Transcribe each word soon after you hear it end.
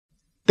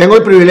Tengo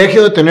el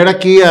privilegio de tener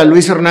aquí a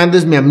Luis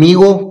Hernández, mi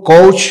amigo,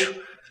 coach,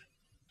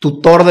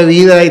 tutor de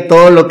vida y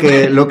todo lo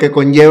que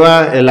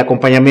conlleva el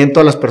acompañamiento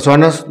a las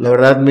personas. La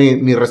verdad,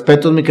 mi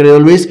respeto, mi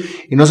querido Luis,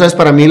 y no sabes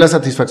para mí la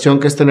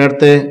satisfacción que es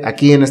tenerte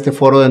aquí en este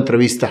foro de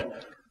entrevista.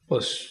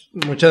 Pues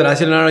muchas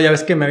gracias, Leonardo. Ya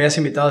ves que me habías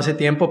invitado hace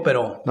tiempo,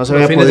 pero no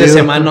los fines de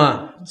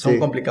semana son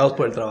complicados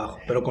por el trabajo,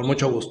 pero con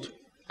mucho gusto.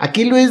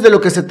 Aquí, Luis, de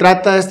lo que se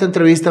trata esta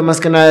entrevista, más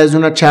que nada, es de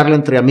una charla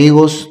entre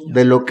amigos,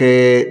 de lo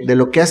que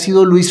ha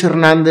sido Luis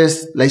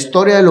Hernández, la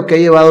historia de lo que ha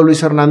llevado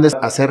Luis Hernández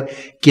a ser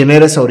quien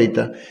eres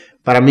ahorita.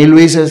 Para mí,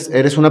 Luis,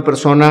 eres una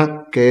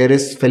persona que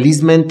eres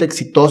felizmente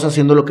exitosa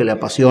haciendo lo que le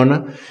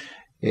apasiona.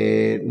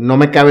 No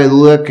me cabe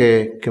duda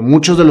que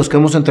muchos de los que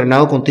hemos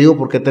entrenado contigo,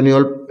 porque he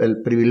tenido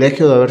el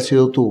privilegio de haber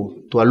sido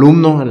tu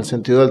alumno en el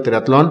sentido del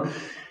triatlón,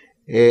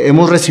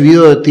 hemos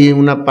recibido de ti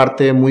una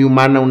parte muy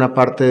humana, una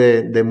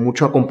parte de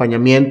mucho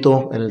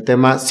acompañamiento en el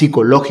tema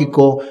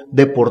psicológico,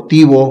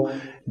 deportivo,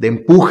 de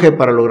empuje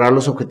para lograr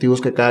los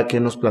objetivos que cada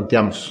quien nos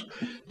planteamos.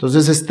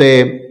 Entonces,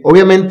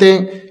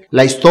 obviamente,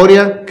 la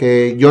historia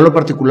que yo en lo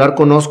particular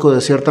conozco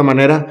de cierta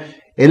manera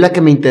es la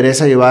que me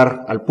interesa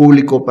llevar al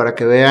público para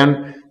que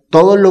vean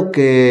todo lo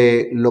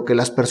que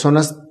las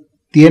personas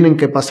tienen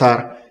que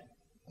pasar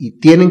y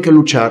tienen que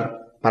luchar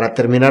para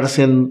terminar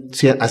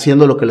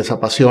haciendo lo que les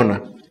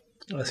apasiona.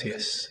 Así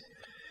es.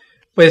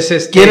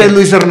 Pues ¿Quién es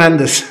Luis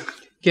Hernández?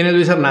 ¿Quién es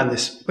Luis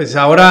Hernández? Pues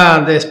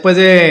ahora, después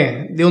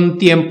de un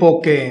tiempo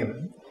que,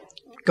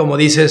 como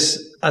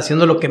dices,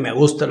 haciendo lo que me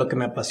gusta, lo que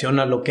me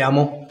apasiona, lo que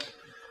amo,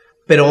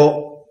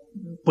 pero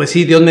pues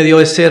sí, Dios me dio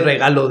ese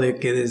regalo de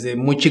que desde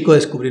muy chico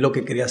descubrí lo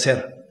que quería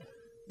hacer.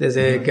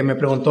 Desde que me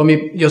preguntó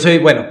yo soy,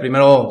 bueno,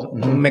 primero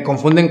me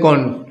confunden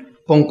con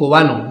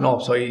cubano,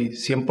 no, soy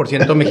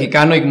 100%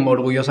 mexicano y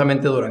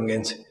orgullosamente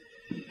duranguense.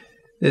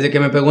 Desde que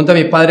me pregunta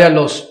mi padre a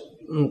los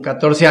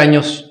 14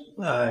 años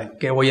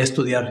qué voy a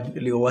estudiar,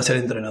 le digo, voy a ser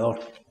entrenador.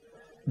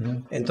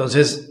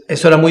 Entonces,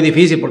 eso era muy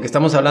difícil porque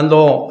estamos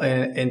hablando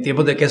en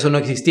tiempos de que eso no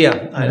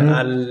existía.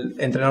 Al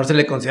entrenador se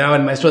le consideraba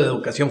el maestro de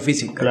educación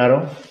física.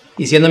 Claro.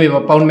 Y siendo mi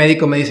papá un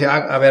médico, me dice,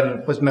 a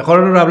ver, pues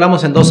mejor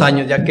hablamos en 2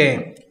 años, ya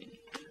que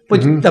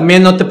pues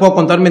también no te puedo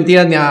contar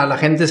mentiras, ni a la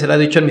gente se la he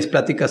dicho en mis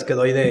pláticas que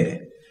doy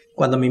de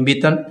cuando me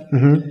invitan.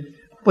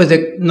 Pues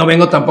no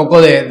vengo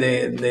tampoco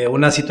de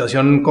una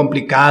situación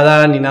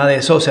complicada ni nada de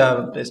eso, o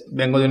sea,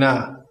 vengo de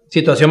una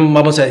situación,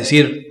 vamos a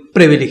decir,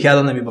 privilegiada,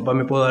 donde mi papá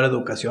me pudo dar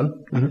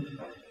educación,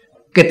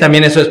 que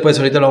también eso después,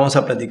 ahorita lo vamos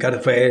a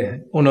platicar,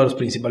 fue uno de los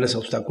principales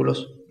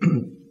obstáculos.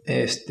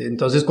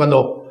 Entonces,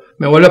 cuando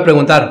me vuelve a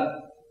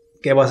preguntar,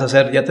 ¿qué vas a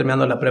hacer ya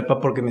terminando la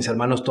prepa? Porque mis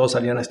hermanos todos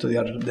salían a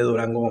estudiar de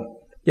Durango,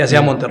 ya sea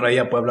a Monterrey,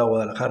 a Puebla o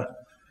Guadalajara.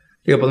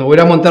 Digo, pues me voy a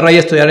ir a Monterrey a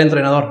estudiar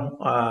entrenador,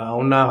 a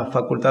una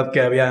facultad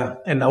que había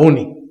en la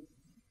uni.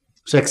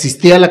 O sea,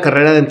 existía la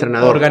carrera de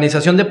entrenador.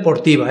 Organización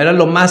deportiva, era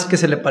lo más que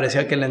se le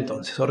parecía a aquel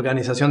entonces,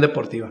 organización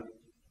deportiva.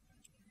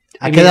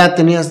 ¿A qué edad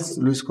tenías,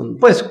 Luis?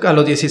 Pues a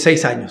los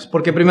 16 años,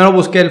 porque primero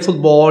busqué el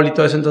fútbol y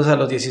todo eso, entonces a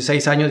los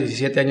 16 años,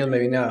 17 años me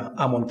vine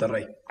a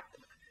Monterrey.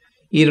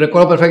 Y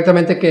recuerdo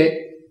perfectamente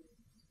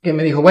que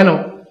me dijo,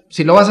 bueno,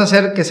 si lo vas a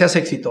hacer, que seas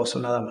exitoso,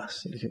 nada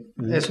más. Y dije,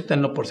 eso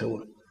tenlo por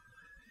seguro.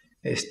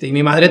 Y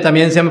mi madre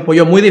también se me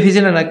apoyó. Muy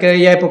difícil en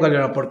aquella época,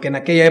 Leonardo, porque en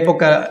aquella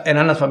época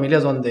eran las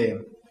familias donde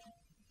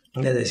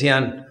le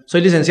decían,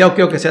 soy licenciado,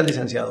 quiero que seas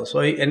licenciado.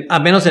 A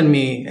menos en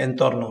mi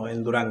entorno,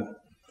 en Durango.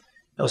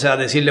 O sea,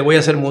 decirle, voy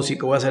a ser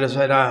músico, voy a hacer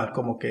eso, era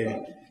como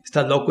que,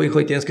 estás loco,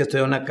 hijo, y tienes que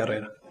estudiar una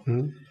carrera.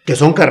 Que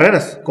son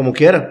carreras, como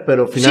quiera,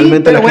 pero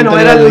finalmente sí, pero la bueno,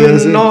 gente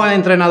era no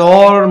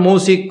entrenador,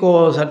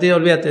 músico, sartillo,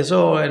 olvídate,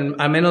 eso,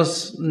 al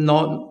menos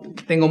no,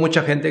 tengo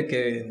mucha gente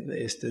que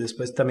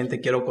después también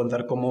te quiero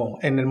contar cómo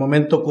en el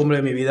momento cumbre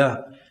de mi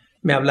vida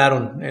me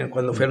hablaron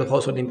cuando fui a los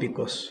Juegos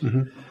Olímpicos.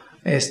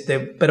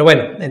 Pero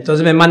bueno,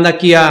 entonces me manda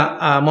aquí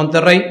a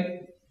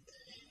Monterrey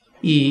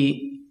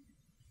y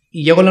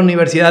llego a la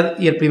universidad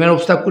y el primer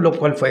obstáculo,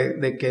 ¿cuál fue?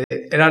 De que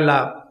era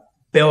la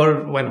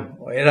peor,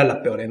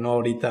 no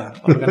ahorita,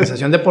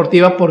 organización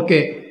deportiva,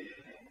 porque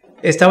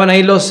estaban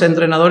ahí los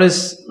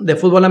entrenadores de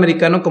fútbol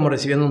americano como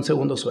recibiendo un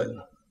segundo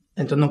sueldo.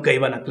 Entonces nunca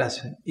iban a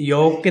clase. Y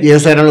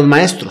esos eran los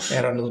maestros.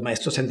 Eran los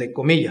maestros, entre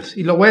comillas.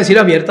 Y lo voy a decir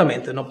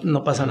abiertamente,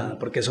 no pasa nada,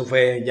 porque eso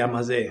fue ya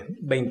más de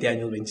 20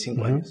 años,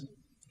 25 años.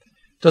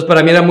 Entonces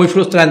para mí era muy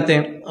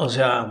frustrante, o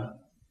sea,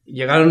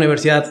 llegar a la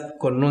universidad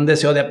con un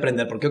deseo de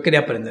aprender, porque yo quería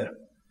aprender.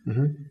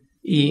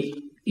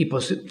 Y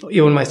pues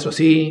iba un maestro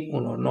sí,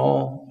 uno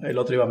no, el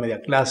otro iba a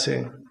media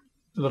clase,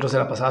 el otro se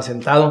la pasaba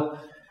sentado.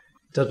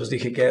 Entonces pues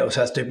dije que, o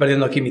sea, estoy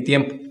perdiendo aquí mi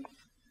tiempo.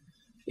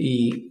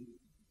 Y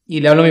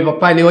le hablo a mi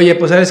papá y le digo, oye,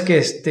 pues sabes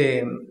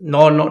que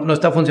no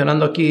está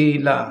funcionando aquí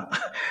la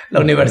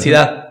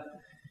universidad.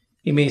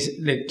 Y me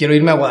dice, quiero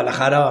irme a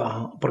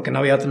Guadalajara porque no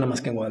había otra nada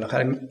más que en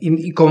Guadalajara.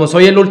 Y como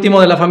soy el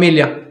último de la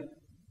familia,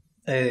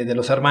 de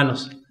los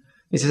hermanos,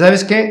 me dice,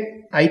 ¿sabes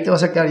qué? Ahí te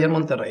vas a quedar ya en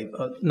Monterrey.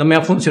 No me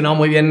ha funcionado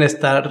muy bien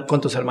estar con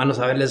tus hermanos,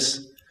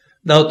 haberles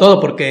dado todo,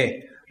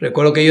 porque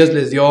recuerdo que ellos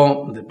les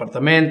dio un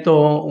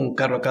departamento, un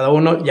carro a cada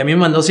uno, y a mí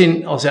me mandó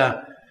sin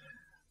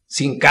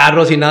sin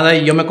carros, sin nada,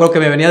 y yo me acuerdo que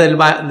me venía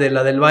de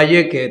la del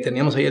Valle, que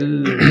teníamos ahí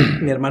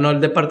mi hermano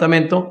del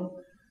departamento,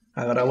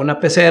 agarraba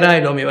una pecera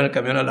y luego me iba en el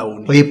camión a la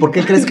uni. Oye, ¿por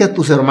qué crees que a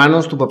tus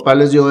hermanos tu papá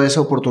les dio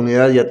esa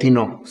oportunidad y a ti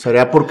no?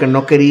 ¿Sería porque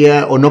no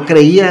quería o no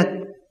creía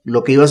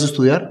lo que ibas a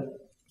estudiar?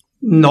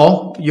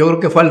 No, yo creo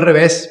que fue al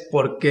revés,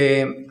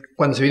 porque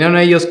cuando se vinieron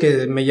ellos,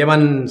 que me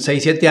llevan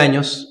 6, 7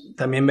 años,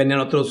 también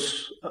venían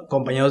otros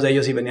compañeros de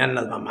ellos y venían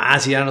las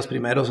mamás y eran los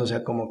primeros, o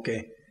sea, como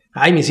que,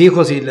 ay, mis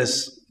hijos, y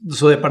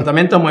su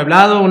departamento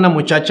amueblado, una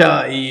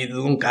muchacha y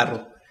un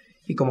carro.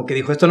 Y como que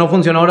dijo, esto no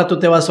funciona, ahora tú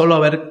te vas solo a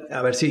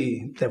ver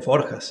si te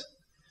forjas.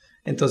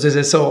 Entonces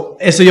eso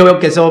yo veo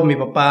que eso mi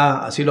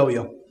papá así lo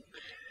vio.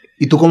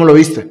 ¿Y tú cómo lo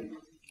viste?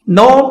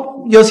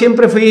 No, yo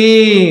siempre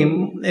fui,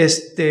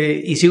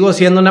 y sigo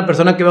siendo una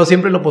persona que veo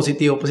siempre lo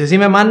positivo. Pues si así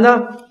me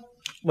manda,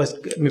 pues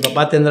mi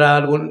papá tendrá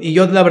algún... Y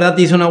yo la verdad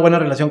hice una buena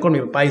relación con mi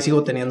papá y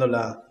sigo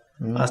teniéndola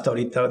hasta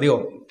ahorita.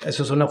 Digo,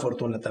 eso es una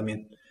fortuna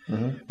también.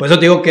 Por eso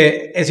te digo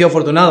que he sido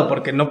afortunado,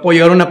 porque no puedo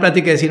llegar a una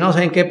plática y decir, no,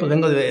 ¿saben qué? Pues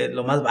vengo de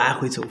lo más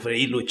bajo y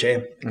sufrí y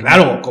luché.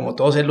 Claro, como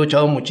todos he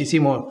luchado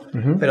muchísimo,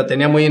 pero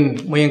tenía muy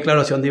en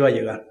claro hacia dónde iba a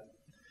llegar.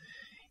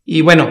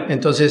 Y bueno,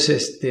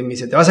 entonces me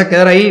dice, ¿te vas a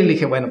quedar ahí? Le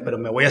dije, bueno, pero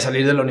me voy a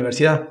salir de la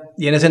universidad.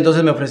 Y en ese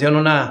entonces me ofrecieron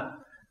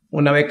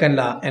una beca en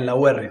la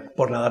UR,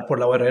 por nadar por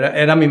la UR.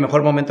 Era mi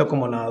mejor momento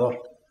como nadador.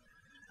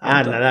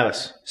 Entonces,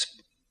 nadabas.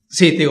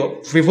 Sí,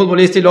 digo, fui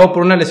futbolista y luego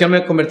por una lesión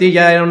me convertí,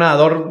 ya era un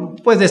nadador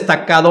pues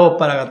destacado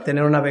para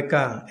tener una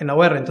beca en la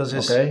UR.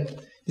 Entonces,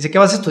 dice, ¿qué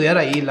vas a estudiar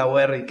ahí, la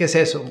UR? ¿Y qué es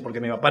eso?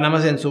 Porque mi papá nada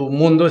más en su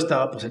mundo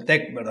estaba pues el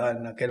TEC, ¿verdad?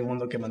 En aquel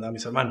mundo que mandaban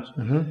mis hermanos.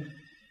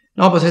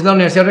 No, pues es la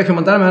Universidad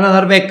Regiomontana, me van a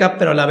dar beca,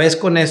 pero a la vez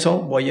con eso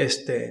voy a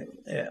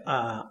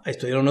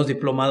estudiar unos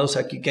diplomados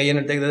aquí que hay en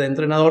el TEC de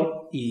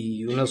Entrenador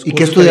y unos... ¿Y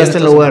qué estudiaste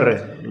en la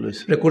UR,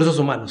 Luis? Recursos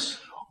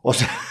humanos. O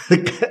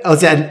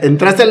sea,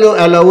 entraste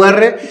a la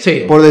UR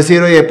por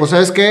decir, oye, pues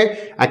 ¿sabes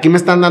qué? Aquí me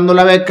están dando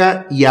la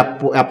beca y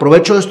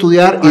aprovecho de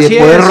estudiar y de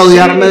poder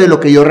rodearme de lo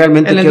que yo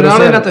realmente quiero hacer. El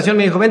entrenador de natación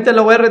me dijo, vente a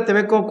la UR, te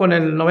beco con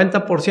el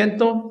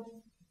 90%.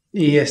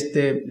 Y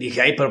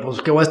dije, ay, pero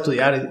pues, ¿qué voy a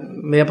estudiar?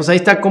 Me dijo, pues ahí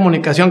está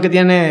comunicación que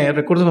tiene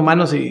recursos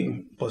humanos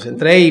y pues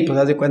entré y pues,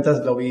 haz de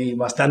cuentas, lo vi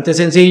bastante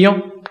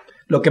sencillo,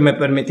 lo que me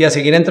permitía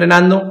seguir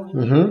entrenando.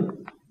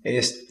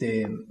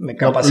 Me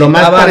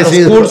capacitaba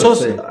los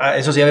cursos,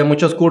 eso sí, había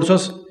muchos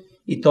cursos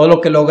y todo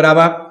lo que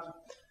lograba,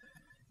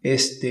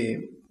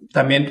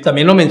 también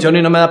lo menciono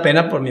y no me da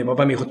pena, por mi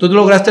papá me dijo, tú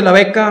lograste la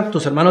beca,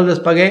 tus hermanos les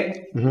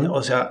pagué,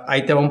 o sea,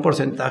 ahí te va un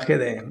porcentaje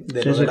de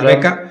la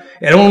beca.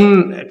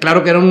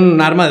 Claro que era un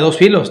arma de dos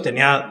filos,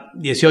 tenía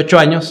 18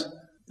 años,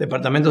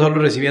 departamento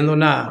solo recibiendo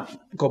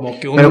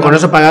Pero con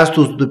eso pagabas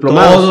tus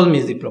diplomados. Todos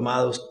mis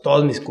diplomados,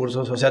 todos mis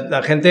cursos, o sea,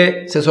 la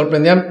gente se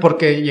sorprendía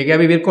porque llegué a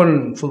vivir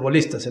con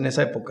futbolistas en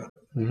esa época.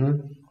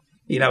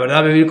 Y la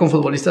verdad, vivir con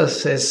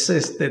futbolistas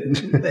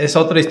es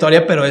otra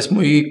historia, pero es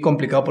muy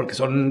complicado porque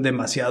son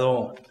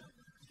demasiado...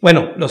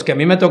 Bueno, los que a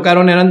mí me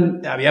tocaron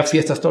había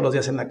fiestas todos los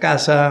días en la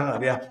casa,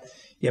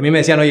 y a mí me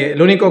decían, oye,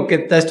 el único que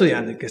está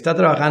estudiando y que está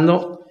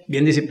trabajando,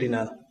 bien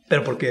disciplinado,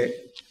 pero porque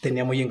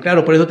tenía muy en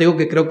claro. Por eso te digo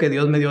que creo que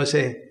Dios me dio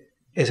ese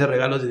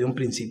regalo desde un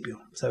principio,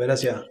 saber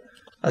hacia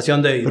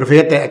dónde ir. Pero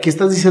fíjate, aquí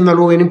estás diciendo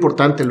algo bien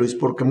importante, Luis,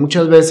 porque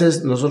muchas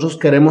veces nosotros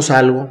queremos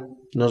algo,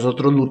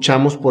 nosotros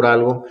luchamos por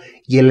algo,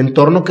 y el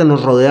entorno que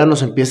nos rodea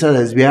nos empieza a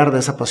desviar de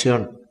esa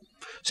pasión.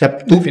 O sea,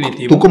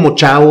 tú como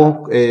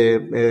chavo,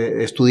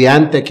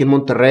 estudiante aquí en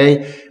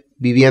Monterrey,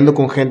 viviendo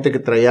con gente que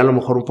traía a lo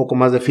mejor un poco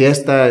más de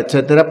fiesta,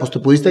 etcétera, pues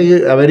te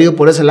pudiste haber ido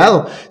por ese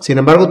lado. Sin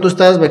embargo, tú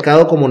estabas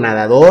becado como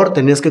nadador,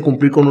 tenías que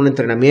cumplir con un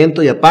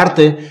entrenamiento y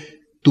aparte,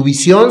 tu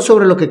visión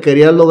sobre lo que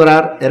querías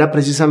lograr era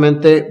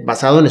precisamente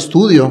basado en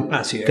estudio,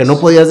 que no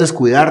podías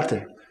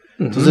descuidarte.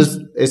 Entonces,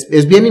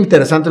 es bien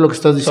interesante lo que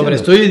estás diciendo. Sobre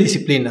estudio y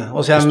disciplina.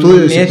 O sea,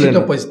 mi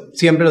éxito, pues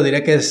siempre lo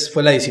diré que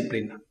fue la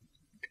disciplina.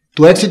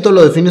 ¿Tu éxito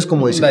lo defines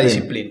como disciplina? La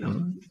disciplina.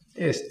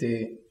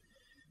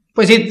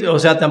 Pues sí, o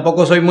sea,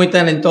 tampoco soy muy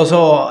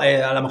talentoso,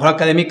 a lo mejor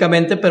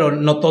académicamente, pero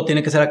no todo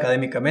tiene que ser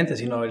académicamente,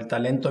 sino el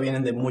talento viene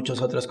de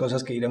muchas otras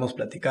cosas que iremos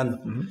platicando.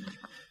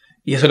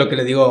 Y eso es lo que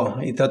le digo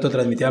y trato de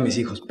transmitir a mis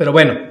hijos. Pero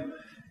bueno,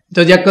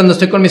 entonces ya cuando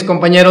estoy con mis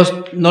compañeros,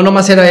 no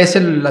nomás era esa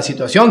la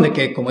situación de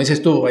que, como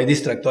dices tú, hay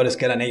distractores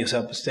que eran ellos. O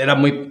sea, pues era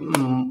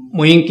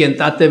muy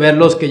inquietante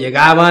verlos que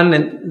llegaban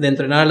de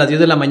entrenar a las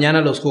 10 de la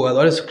mañana, los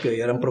jugadores que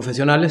eran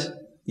profesionales,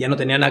 ya no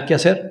tenían nada que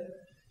hacer.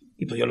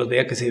 Y pues yo los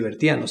veía que se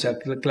divertían. O sea,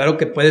 claro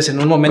que puedes en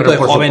un momento de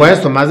joven. Por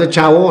supuesto, más de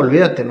chavo,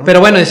 olvídate, ¿no? Pero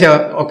bueno,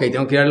 decía, ok,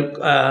 tengo que ir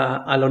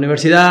a la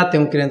universidad,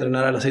 tengo que ir a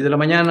entrenar a las 6 de la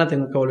mañana,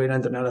 tengo que volver a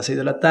entrenar a las 6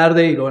 de la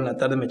tarde, y luego en la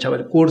tarde me echaba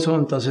el curso.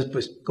 Entonces,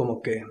 pues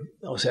como que,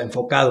 o sea,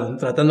 enfocado,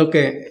 tratando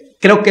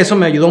creo que eso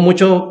me ayudó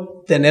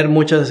mucho, tener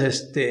muchas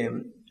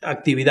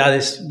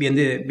actividades bien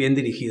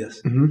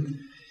dirigidas.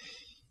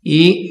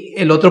 Y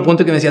el otro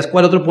punto que me decías,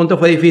 ¿cuál otro punto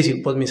fue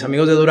difícil? Pues mis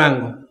amigos de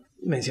Durango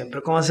me decían,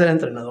 pero ¿cómo vas a ser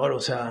entrenador?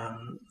 O sea,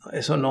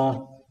 eso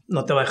no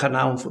te va a dejar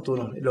nada en un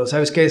futuro. Y luego,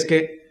 ¿sabes qué? Es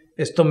que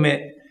esto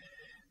me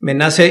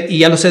nace, y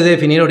ya lo sé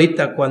definir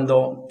ahorita,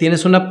 cuando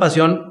tienes una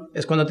pasión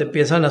es cuando te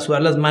empiezan a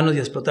sudar las manos y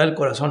a explotar el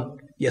corazón.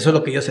 Y eso es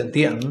lo que yo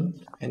sentía.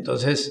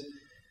 Entonces,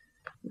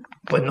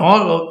 pues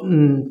no,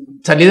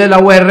 salí de la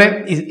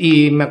UR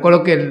y me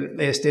acuerdo que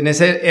en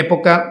esa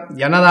época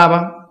ya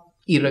nadaba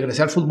y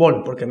regresé al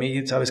fútbol, porque a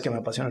mí sabes que me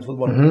apasiona el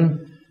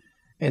fútbol.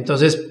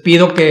 Entonces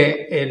pido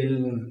que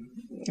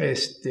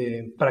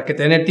para que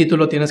te den el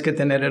título tienes que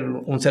tener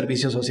un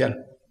servicio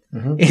social.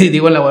 Y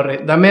digo en la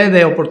UR, dame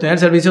de oportunidad el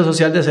servicio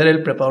social de ser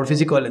el preparador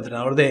físico del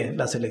entrenador de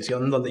la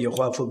selección donde yo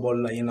jugaba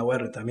fútbol ahí en la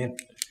UR también.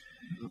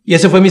 Y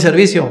ese fue mi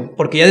servicio,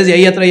 porque ya desde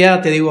ahí ya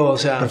traía, te digo, o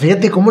sea... Pero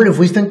fíjate cómo le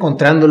fuiste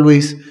encontrando,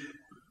 Luis.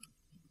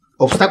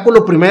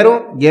 Obstáculo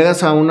primero,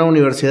 llegas a una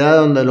universidad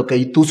donde lo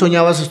que tú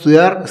soñabas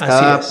estudiar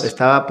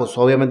estaba, pues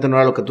obviamente no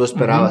era lo que tú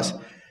esperabas.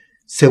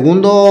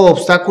 Segundo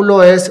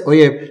obstáculo es,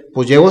 oye,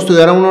 pues llego a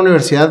estudiar a una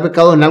universidad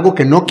becado en algo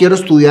que no quiero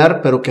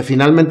estudiar, pero que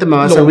finalmente me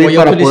va a servir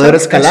para poder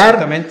escalar.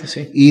 Exactamente,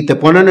 sí. Y te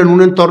ponen en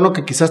un entorno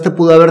que quizás te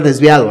pudo haber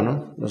desviado,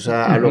 ¿no? O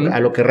sea, a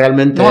lo que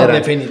realmente era. No,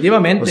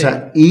 definitivamente. O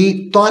sea,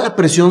 y toda la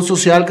presión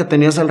social que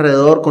tenías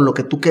alrededor con lo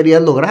que tú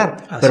querías lograr.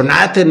 Pero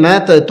nada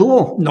te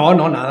detuvo. No,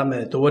 nada me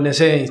detuvo en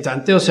ese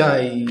instante, o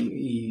sea,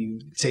 y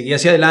seguí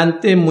hacia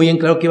adelante, muy en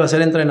claro que iba a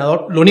ser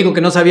entrenador. Lo único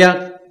que no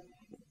sabía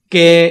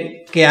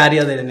qué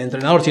área del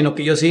entrenador, sino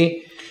que yo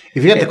sí...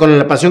 Y fíjate, con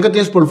la pasión que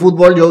tienes por el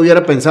fútbol, yo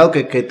hubiera pensado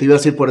que te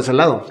ibas a ir por ese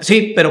lado.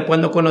 Sí, pero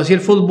cuando conocí el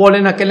fútbol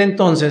en aquel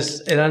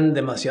entonces, eran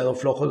demasiado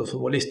flojos los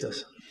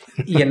futbolistas.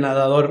 Y el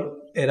nadador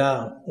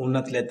era un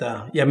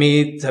atleta. Y a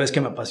mí, sabes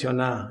que me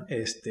apasiona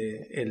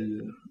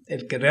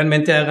el que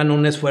realmente hagan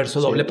un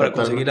esfuerzo doble para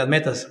conseguir las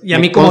metas. Y a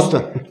mí, como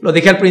lo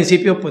dije al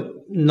principio, pues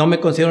no me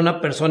considero una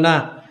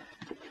persona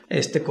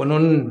con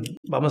un,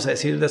 vamos a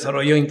decir,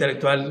 desarrollo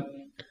intelectual.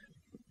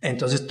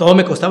 Entonces todo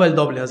me costaba el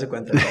doble, haz de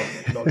cuenta,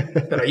 el doble.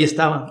 Pero ahí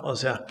estaba, o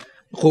sea,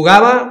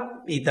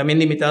 jugaba y también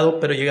limitado,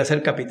 pero llegué a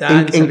ser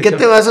capitán. ¿En qué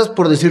te basas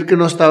por decir que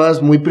no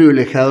estabas muy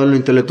privilegiado en lo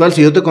intelectual?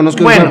 Si yo te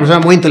conozco, eres una persona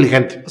muy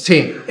inteligente.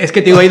 Sí, es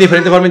que te digo, hay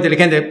diferentes formas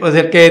inteligentes. Pues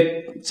el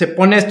que se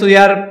pone a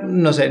estudiar,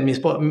 no sé,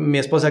 mi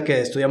esposa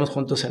que estudiamos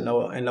juntos en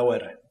la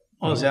UR.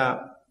 O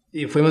sea,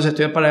 y fuimos a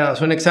estudiar para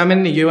hacer un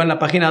examen y yo iba en la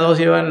página 2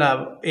 y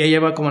ella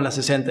iba como en la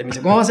 60. Y me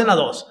dice, ¿cómo vas en la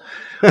 2?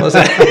 O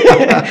sea,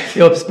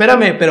 digo,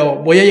 espérame,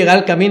 pero voy a llegar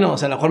al camino. O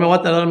sea, a lo mejor me voy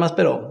a tardar más,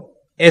 pero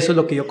eso es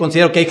lo que yo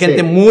considero, que hay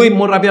gente muy,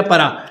 muy rápida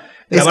para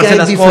grabarse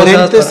las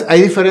cosas.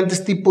 Hay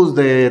diferentes tipos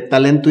de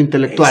talento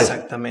intelectual.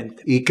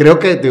 Exactamente. Y creo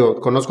que,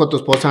 conozco a tu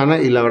esposa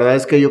Ana y la verdad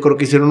es que yo creo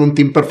que hicieron un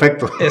team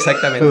perfecto.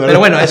 Exactamente. Pero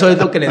bueno, eso es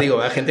lo que le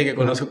digo. Hay gente que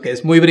conozco que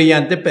es muy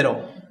brillante,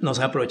 pero no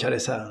sabe aprovechar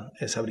esa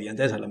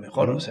brillantez a lo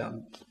mejor. O sea,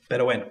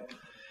 pero bueno.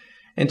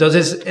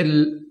 Entonces,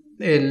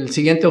 el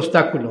siguiente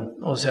obstáculo,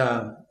 o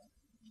sea...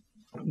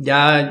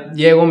 Ya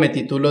llego, me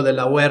titulo de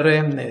la UR,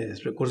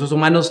 Recursos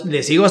Humanos,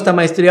 le sigo hasta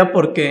maestría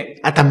porque...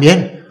 Ah,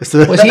 ¿también?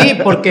 Pues sí,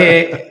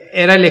 porque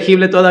era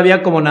elegible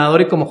todavía como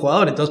nadador y como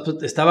jugador, entonces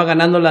pues, estaba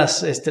ganando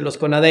los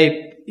CONADEIP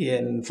y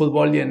en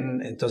fútbol,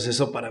 entonces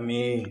eso para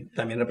mí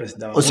también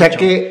representaba mucho. O sea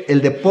que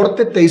el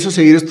deporte te hizo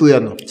seguir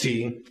estudiando.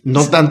 Sí.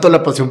 No tanto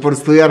la pasión por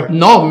estudiar.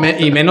 No,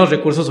 y menos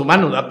recursos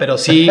humanos, ¿verdad?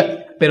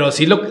 Pero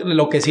sí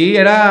lo que sí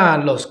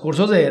eran los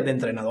cursos de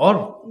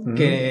entrenador,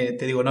 que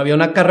te digo, no había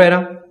una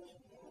carrera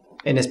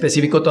en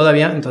específico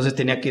todavía, entonces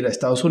tenía que ir a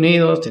Estados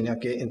Unidos,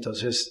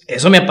 entonces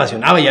eso me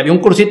apasionaba y había un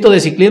cursito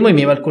de ciclismo y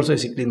me iba al curso de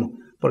ciclismo,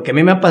 porque a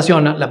mí me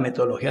apasiona la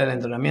metodología del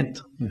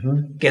entrenamiento,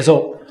 que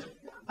eso,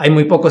 hay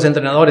muy pocos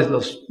entrenadores,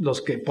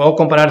 los que puedo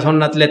comparar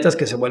son atletas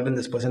que se vuelven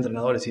después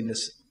entrenadores y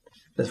les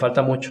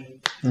falta mucho.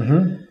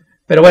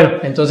 Pero bueno,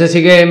 entonces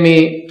sigue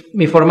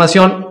mi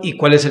formación y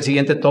 ¿cuál es el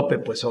siguiente tope?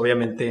 Pues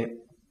obviamente,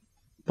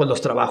 pues los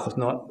trabajos,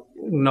 ¿no?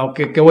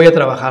 ¿Qué voy a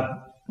trabajar?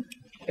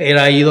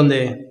 Era ahí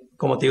donde...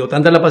 Como te digo,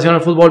 tanta la pasión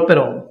al fútbol,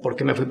 pero ¿por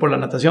qué me fui por la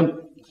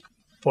natación?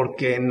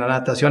 Porque en la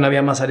natación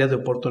había más áreas de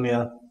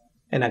oportunidad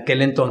en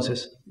aquel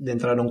entonces de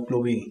entrar a un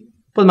club y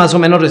pues más o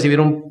menos recibir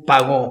un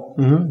pago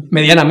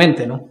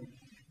medianamente, ¿no?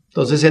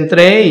 Entonces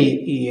entré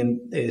y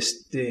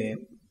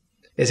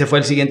ese fue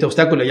el siguiente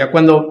obstáculo. Ya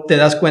cuando te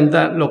das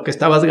cuenta lo que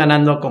estabas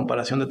ganando a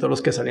comparación de todos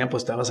los que salían,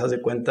 pues te vas a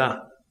dar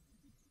cuenta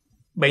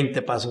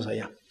 20 pasos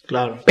allá.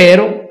 Claro.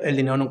 Pero el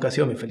dinero nunca ha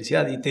sido mi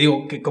felicidad. Y te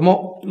digo que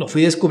como lo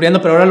fui descubriendo,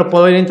 pero ahora lo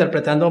puedo ir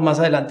interpretando más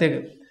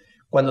adelante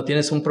cuando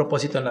tienes un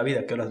propósito en la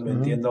vida, que ahora lo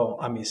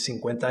entiendo a mis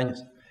 50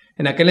 años.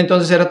 En aquel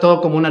entonces era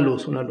todo como una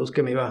luz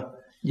que me iba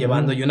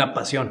llevando y una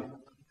pasión.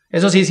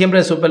 Eso sí,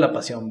 siempre supe la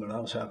pasión,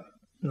 ¿verdad? O sea,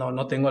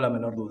 no tengo la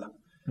menor duda.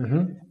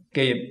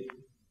 Que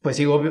pues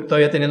sigo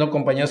todavía teniendo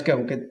compañeros que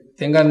aunque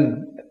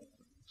tengan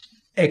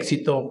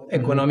éxito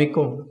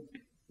económico,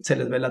 se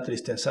les ve la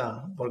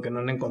tristeza porque no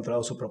han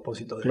encontrado su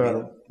propósito de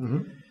vida.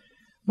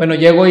 Bueno,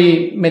 llego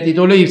y me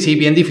titulo y sí,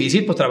 bien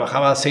difícil, pues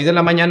trabajaba a 6 de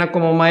la mañana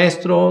como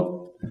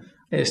maestro,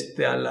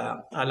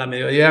 a la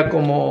mediodía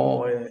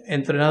como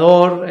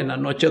entrenador, en la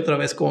noche otra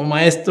vez como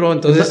maestro.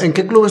 Entonces, ¿en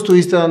qué club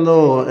estuviste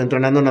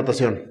entrenando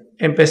natación?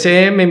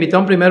 Me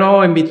invitaron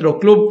primero en Vitro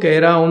Club, que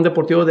era un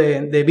deportivo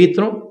de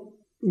vitro,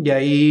 Y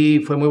ahí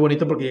fue muy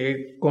bonito porque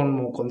llegué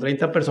como con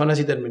 30 personas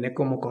y terminé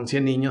como con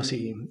 100 niños.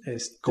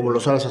 Como lo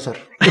sabes hacer.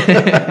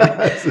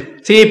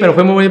 Sí, pero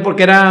fue muy bonito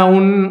porque era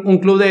un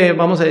club de,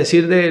 vamos a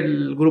decir,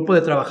 del grupo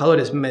de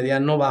trabajadores,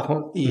 mediano,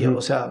 bajo. Y,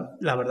 o sea,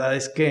 la verdad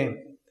es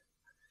que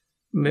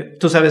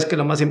tú sabes que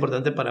lo más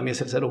importante para mí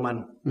es el ser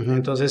humano.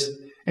 Entonces,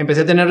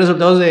 empecé a tener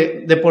resultados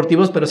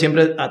deportivos, pero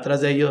siempre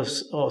atrás de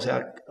ellos, o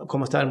sea,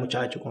 cómo estaba el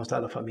muchacho, cómo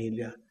estaba la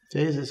familia.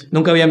 Sí.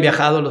 Nunca habían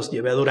viajado, los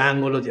llevé a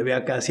Durango, los llevé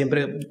acá,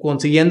 siempre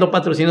consiguiendo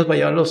patrocinios para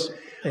llevarlos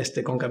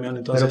con camión.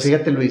 Entonces, pero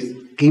fíjate, Luis,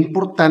 qué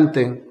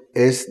importante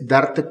es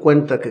darte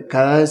cuenta que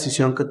cada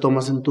decisión que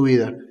tomas en tu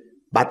vida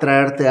va a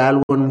traerte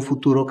algo en un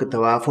futuro que te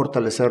va a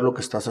fortalecer lo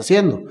que estás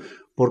haciendo.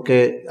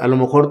 Porque a lo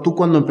mejor tú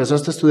cuando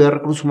empezaste a estudiar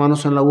recursos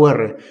humanos en la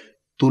UR,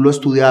 tú lo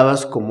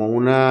estudiabas como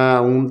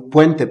un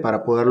puente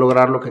para poder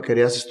lograr lo que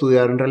querías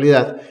estudiar en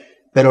realidad.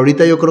 Pero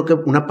ahorita yo creo que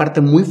una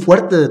parte muy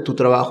fuerte de tu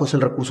trabajo es el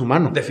recurso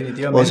humano.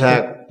 Definitivamente. O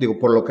sea, digo,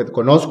 por lo que te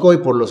conozco y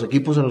por los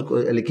equipos,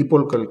 el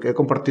equipo con el que he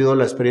compartido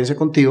la experiencia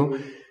contigo,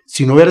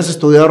 si no hubieras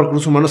estudiado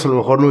recursos humanos, a lo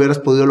mejor no hubieras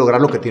podido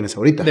lograr lo que tienes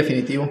ahorita.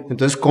 Definitivo.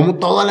 Entonces, cómo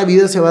toda la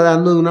vida se va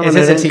dando de una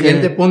manera. Ese es el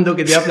siguiente punto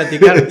que te iba a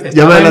platicar.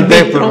 Ya me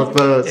adelanté,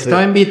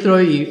 Estaba en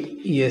vitro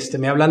y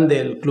me hablan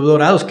del Club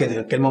Dorados, que en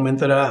aquel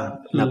momento era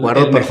el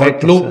mejor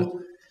club. O sea.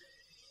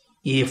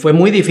 Y fue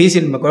muy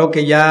difícil, me acuerdo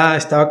que ya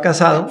estaba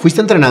casado.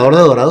 ¿Fuiste entrenador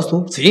de Dorados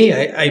tú? Sí,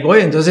 ahí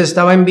voy. Entonces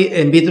estaba en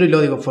vitro y lo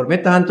digo, formé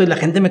tanto y la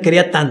gente me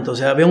quería tanto, o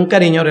sea, había un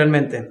cariño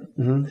realmente.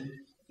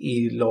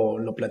 Y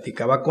lo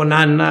platicaba con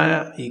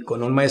Ana y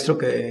con un maestro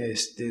que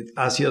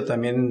ha sido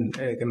también,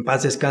 que en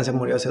paz descanse,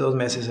 murió hace 2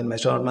 meses, el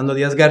maestro Armando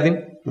Díaz Gardín.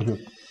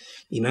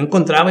 Y no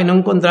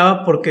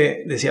encontraba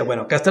porque decía,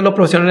 bueno, acá está lo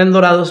profesional en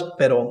Dorados,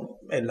 pero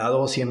el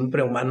lado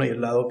siempre humano y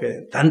el lado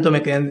que tanto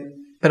me quedan.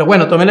 Pero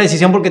bueno, tomé la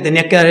decisión porque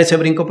tenía que dar ese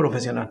brinco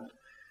profesional.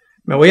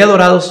 Me voy a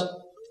Dorados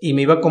y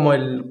me iba como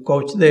el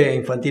coach de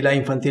infantil A,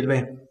 infantil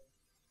B,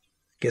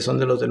 que son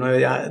de los de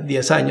 9 a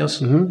 10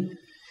 años.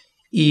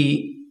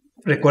 Y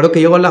recuerdo que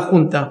llegó a la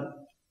junta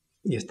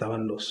y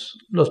estaban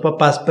los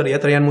papás, pero ya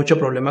traían mucho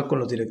problema con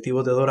los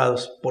directivos de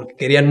Dorados porque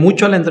querían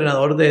mucho al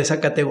entrenador de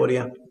esa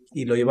categoría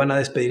y lo iban a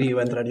despedir y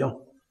iba a entrar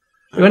yo.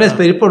 Lo iban a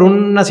despedir por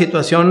una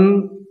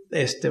situación,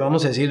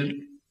 vamos a decir,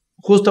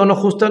 justa o no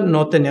justa,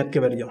 no tenía que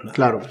ver yo. ¿No?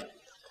 Claro.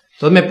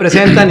 Entonces me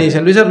presentan y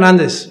dicen, Luis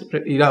Hernández,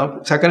 y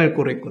sacan el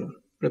currículum.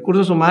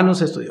 Recursos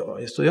humanos estudió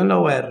en la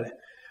UR.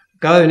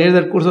 Acaba de venir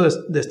del curso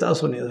de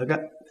Estados Unidos.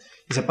 Acá.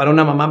 Y se para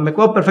una mamá, me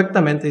acuerdo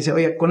perfectamente. Dice,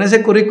 oye, con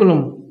ese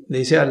currículum, le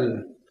dice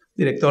al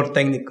director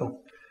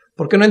técnico,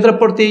 ¿por qué no entra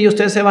por ti y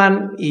ustedes se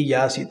van? Y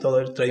ya así todo,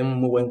 él trae un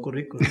muy buen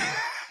currículum.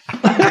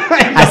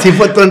 Así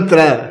fue tu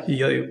entrada. Y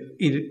yo digo,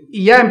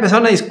 y ya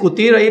empezaron a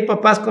discutir ahí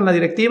papás con la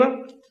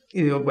directiva.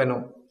 Y digo,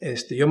 bueno,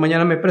 yo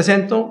mañana me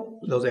presento,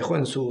 los dejo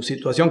en su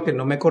situación que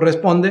no me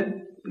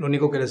corresponde, lo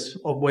único que les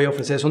voy a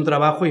ofrecer es un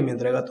trabajo y mi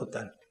entrega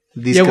total.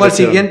 Llego al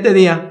siguiente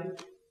día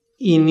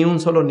y ni un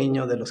solo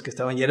niño de los que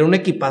estaban, y era un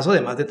equipazo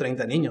de más de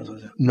 30 niños. O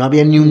sea, no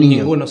había ni un niño.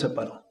 Ninguno se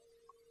paró.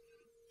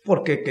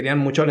 Porque querían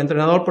mucho al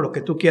entrenador, por lo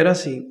que tú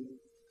quieras, y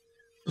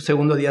pues,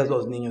 segundo día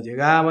 2 niños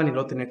llegaban y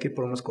luego tenía que ir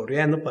por unos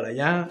corriendo para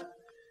allá.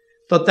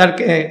 Total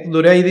que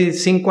duré ahí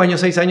 5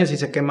 años, 6 años y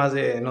saqué más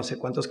de no sé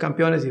cuántos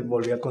campeones y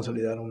volví a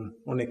consolidar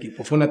un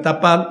equipo. Fue una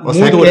etapa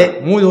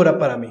muy dura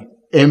para mí.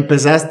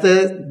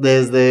 Empezaste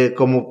desde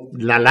como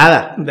la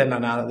nada. De la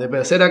nada,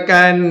 de ser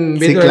acá en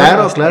Sí,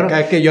 claro.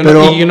 Acá que yo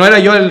y no era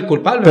yo el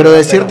culpable. Pero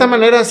de cierta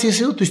manera sí ha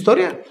sido tu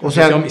historia. O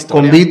sea,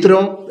 con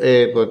Vitro,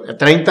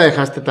 30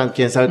 dejaste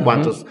quién sabe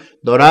cuántos.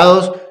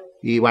 Dorados,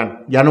 y bueno,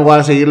 ya no voy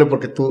a seguirle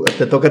porque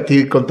te toca a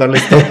ti contar la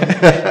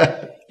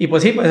historia. Y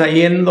pues sí, pues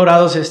ahí en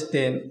Dorados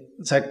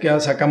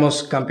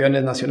sacamos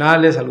campeones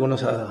nacionales,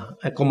 algunos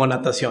como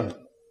natación.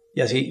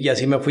 Y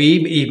así me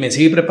fui y me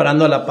seguí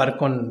preparando a la par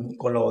con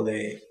lo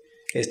de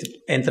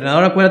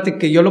entrenador. Acuérdate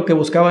que yo lo que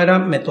buscaba era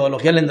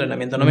metodología del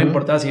entrenamiento. No me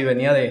importaba si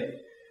venía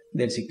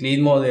del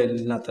ciclismo,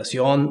 de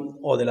natación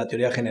o de la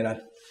teoría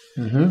general.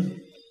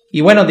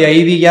 Y bueno, de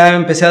ahí ya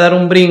empecé a dar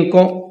un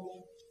brinco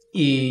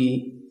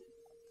y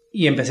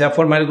empecé a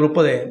formar el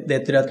grupo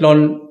de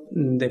triatlón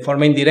de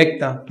forma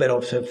indirecta, pero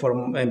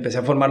empecé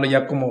a formarlo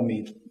ya como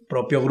mi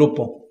propio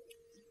grupo,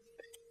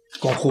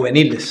 con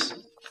juveniles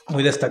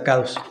muy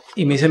destacados.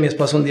 Y me dice mi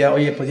esposa un día,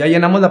 oye, pues ya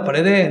llenamos la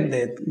pared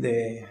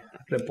de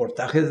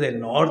reportajes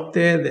del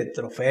norte, de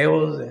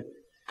trofeos,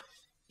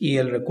 y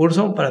el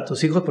recurso para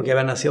tus hijos, porque ya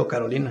había nacido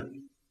Carolina.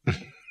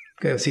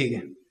 ¿Qué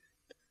sigue?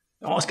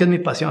 No, es que es mi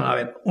pasión. A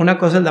ver, una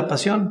cosa es la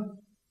pasión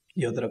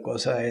y otra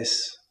cosa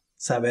es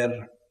saber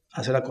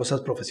hacer las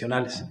cosas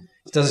profesionales. Si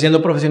estás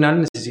haciendo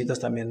profesional, necesitas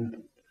también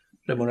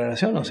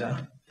remuneración, o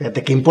sea.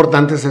 Fíjate qué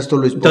importante es esto,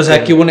 Luis. Entonces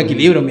aquí hubo un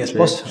equilibrio, mi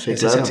esposo. Sí,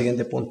 ese es el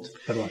siguiente punto.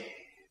 Perdón.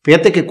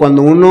 Fíjate que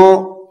cuando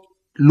uno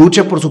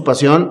lucha por su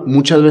pasión,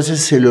 muchas veces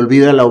se le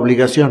olvida la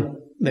obligación.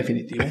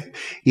 Definitivo.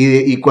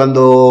 Y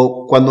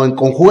cuando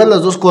conjugas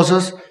las dos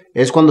cosas,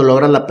 es cuando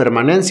logras la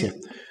permanencia.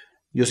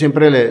 Yo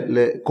siempre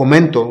le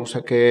comento, o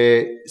sea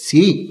que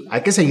sí,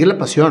 hay que seguir la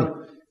pasión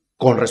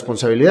con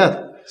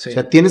responsabilidad. Sí. O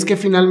sea, tienes que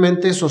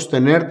finalmente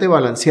sostenerte,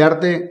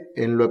 balancearte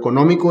en lo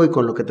económico y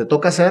con lo que te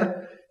toca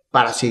hacer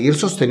para seguir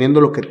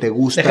sosteniendo lo que te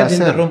gusta hacer. Déjate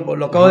interrumpo,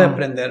 lo acabo de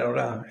aprender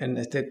ahora en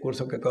este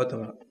curso que acabo de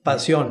tomar.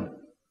 Pasión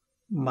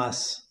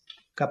más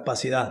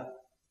capacidad,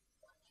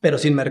 pero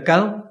sin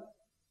mercado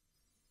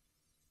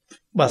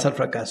vas al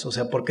fracaso, o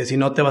sea, porque si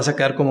no te vas a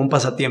quedar como un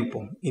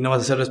pasatiempo y no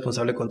vas a ser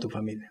responsable con tu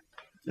familia.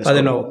 Va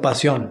de nuevo,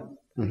 pasión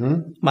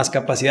más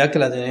capacidad que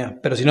la tenía,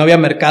 pero si no había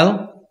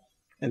mercado,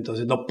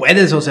 entonces no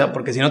puedes, o sea,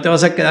 porque si no te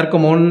vas a quedar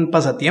como un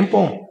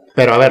pasatiempo.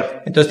 Pero a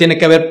ver. Entonces tiene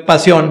que haber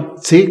pasión.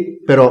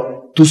 Sí,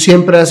 pero ¿tú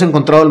siempre has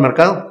encontrado el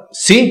mercado?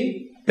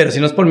 Sí, pero si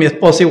no es por mi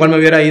esposa, igual me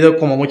hubiera ido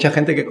como mucha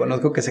gente que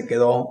conozco que se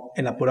quedó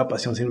en la pura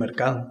pasión sin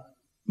mercado.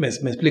 ¿Me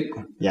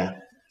explico? Ya.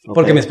 Okay.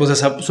 Porque mi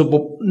esposa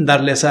supo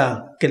darle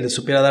que le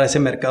supiera dar a ese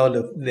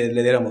mercado, le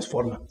diéramos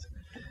forma.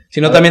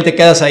 Si no, también te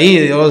quedas ahí,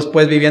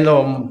 después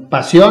viviendo...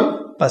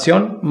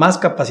 Pasión, más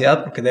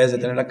capacidad, porque debes de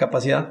tener la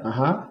capacidad,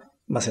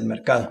 más el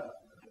mercado.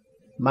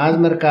 Más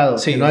mercado.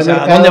 Sí, si no hay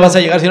mercado, ¿a dónde vas a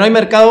llegar? Si no hay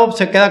mercado,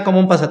 se queda como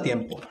un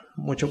pasatiempo.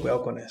 Mucho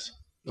cuidado con eso.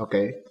 Ok,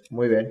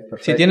 muy bien,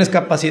 perfecto. Si tienes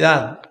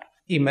capacidad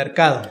y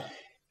mercado,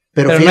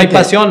 pero fíjate, no hay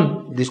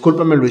pasión.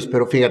 Discúlpame, Luis,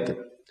 pero fíjate.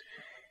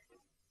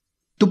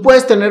 Tú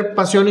puedes tener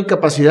pasión y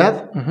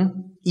capacidad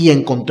y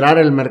encontrar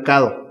el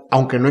mercado,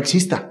 aunque no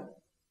exista.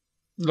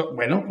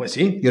 Bueno, pues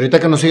sí. Y ahorita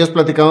que nos sigas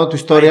platicando tu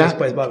historia,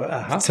 después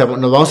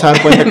nos vamos a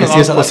dar cuenta que sí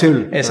es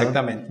posible.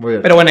 Exactamente.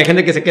 Pero bueno, hay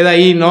gente que se queda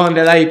ahí, no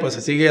le da y pues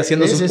se sigue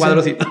haciendo sus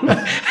cuadros y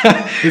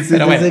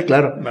pero bueno, sí,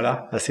 claro.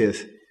 ¿Verdad? Así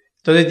es.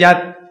 Entonces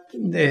ya,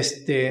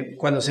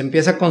 cuando se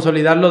empieza a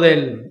consolidar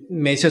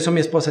me dice eso mi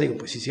esposa, digo,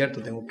 pues sí es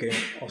cierto, tengo que,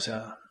 o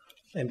sea,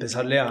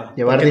 empezarle a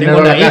llevar dinero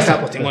a la casa.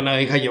 Pues tengo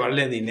una hija,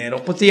 llevarle dinero.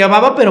 Pues te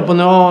llevaba, pero pues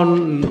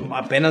no,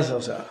 apenas,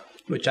 o sea,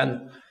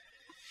 luchando.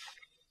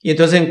 Y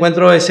entonces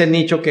encuentro ese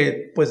nicho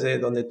que, pues, de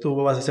donde tú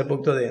vas a hacer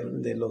producto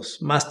de los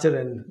máster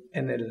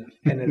en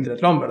el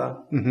triatlón, ¿verdad?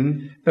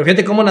 Pero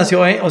fíjate cómo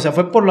nació, O sea,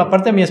 fue por la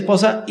parte de mi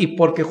esposa y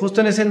porque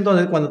justo en ese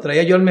entonces, cuando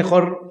traía yo el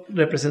mejor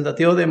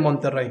representativo de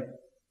Monterrey,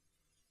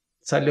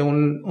 sale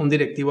un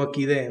directivo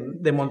aquí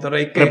de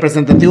Monterrey.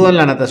 ¿Representativo de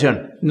la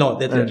natación? No,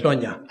 de triatlón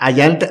ya.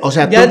 Allá, o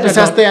sea, ya tú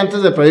empezaste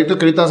antes del proyecto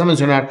que ahorita vas a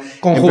mencionar.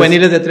 Con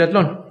juveniles de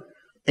triatlón.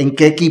 ¿En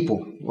qué equipo?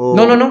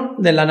 No.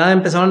 De la nada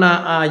empezaron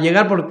a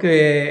llegar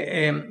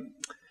porque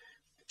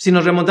si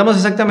nos remontamos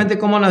exactamente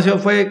cómo nació,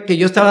 fue que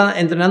yo estaba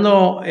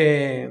entrenando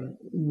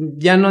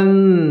ya no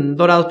en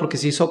Dorados porque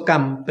se hizo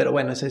CAM, pero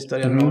bueno, esa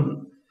historia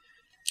no.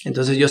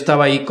 Entonces yo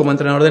estaba ahí como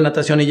entrenador de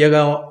natación y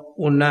llega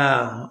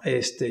una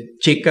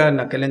chica en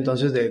aquel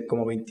entonces de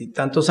como 20 y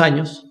tantos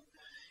años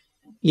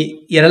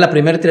y era la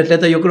primera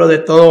triatleta, yo creo, de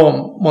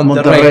todo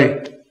Monterrey.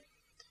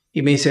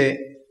 Y me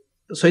dice,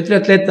 soy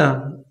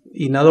triatleta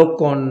y nado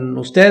con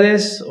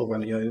ustedes, o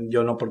bueno,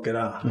 yo no porque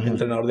era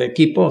entrenador de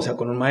equipo, o sea,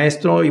 con un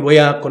maestro, y voy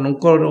con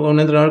un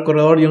entrenador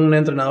corredor y un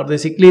entrenador de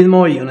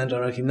ciclismo y un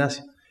entrenador de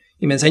gimnasio.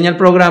 Y me enseña el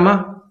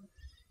programa,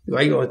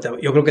 digo,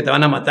 yo creo que te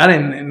van a matar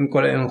en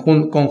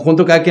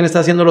conjunto, cada quien está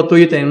haciendo lo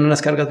tuyo y teniendo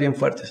unas cargas bien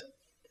fuertes.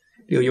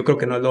 Digo, yo creo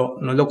que no es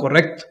lo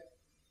correcto.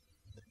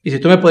 Y si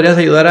tú me podrías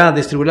ayudar a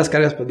distribuir las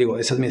cargas, pues digo,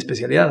 esa es mi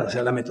especialidad, o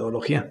sea, la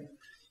metodología.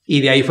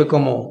 Y de ahí fue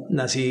como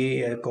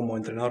nací como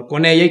entrenador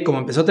con ella y como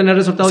empezó a tener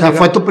resultados. O sea,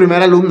 fue tu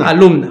primera alumna.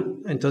 Alumna.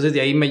 Entonces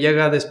de ahí me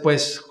llega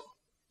después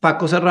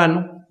Paco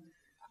Serrano.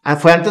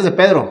 Fue antes de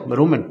Pedro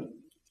Berumen.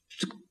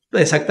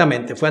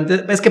 Exactamente, fue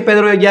antes. Es que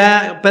Pedro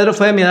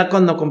fue de mi edad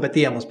cuando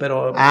competíamos,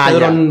 pero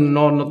Pedro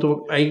no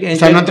tuvo. O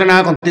sea, no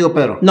entrenaba contigo,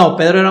 Pedro. No,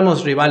 Pedro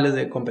éramos rivales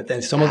de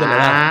competencia, somos de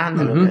la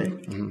edad.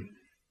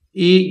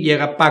 Y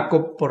llega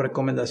Paco por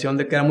recomendación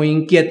de que era muy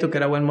inquieto, que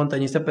era buen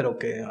montañista, pero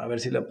que a ver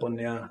si le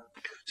ponía.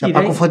 O sea,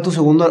 Paco fue tu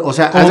segundo, o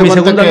sea, como mi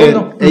segundo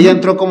alumno. Ella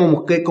entró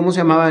como, ¿cómo se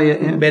llamaba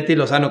ella? Betty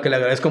Lozano, que le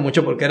agradezco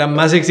mucho porque era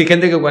más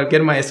exigente que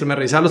cualquier maestro. Me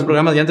revisaba los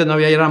programas y antes no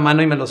había ir a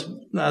mano y me los,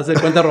 hace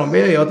cuenta,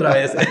 rompía y otra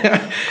vez.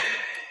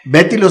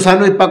 Betty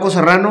Lozano y Paco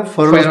Serrano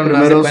fueron los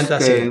primeros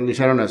que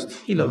iniciaron esto.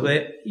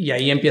 Y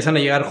ahí empiezan a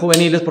llegar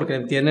juveniles porque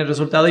tienen el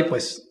resultado y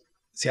pues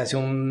se hace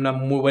un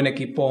muy buen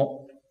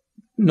equipo,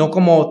 no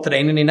como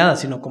training ni nada,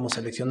 sino como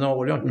selección de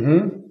Nuevo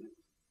León.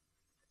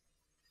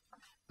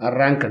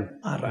 Arrancan.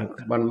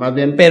 Bueno, más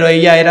bien. Pero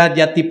ella era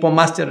ya tipo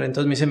máster,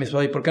 entonces me dice mi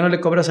esposa, ¿y por qué no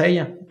le cobras a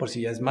ella? Por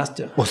si ya es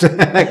máster. O sea,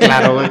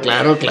 claro.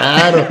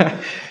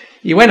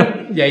 Y bueno,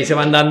 y ahí se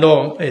van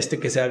dando,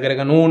 que se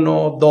agregan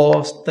 1,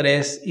 2,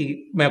 3,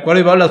 y me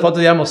acuerdo y veo las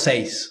fotos, ya éramos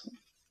 6.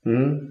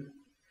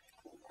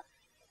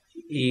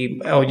 Y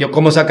yo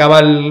como sacaba,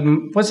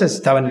 pues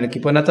estaba en el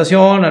equipo de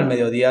natación, al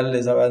mediodía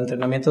les daba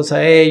entrenamientos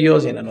a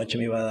ellos, y en la noche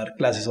me iba a dar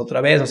clases otra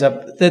vez, o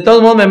sea, de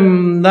todos modos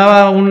me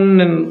daba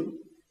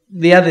un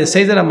día de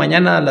 6 de la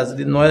mañana a las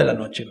 9 de la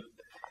noche,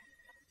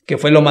 que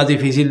fue lo más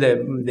difícil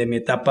de mi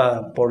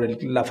etapa por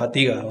la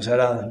fatiga, o sea,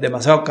 era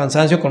demasiado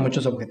cansancio con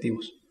muchos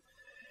objetivos.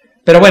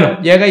 Pero bueno,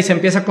 llega y se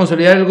empieza a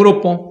consolidar el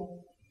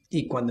grupo,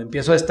 y cuando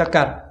empiezo a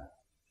destacar,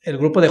 el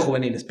grupo de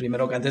juveniles,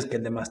 primero que antes que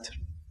el de máster.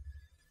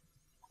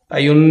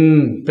 Hay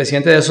un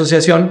presidente de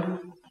asociación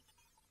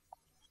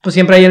pues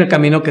siempre hay en el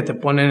camino que te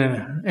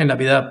ponen en la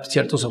vida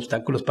ciertos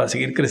obstáculos para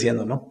seguir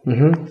creciendo, ¿no?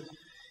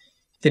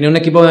 Tenía un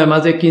equipo de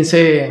más de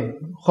 15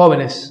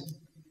 jóvenes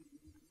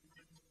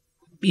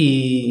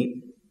y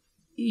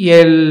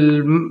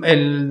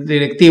el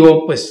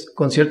directivo, pues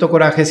con cierto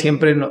coraje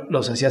siempre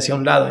los hacía hacia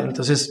un lado.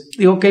 Entonces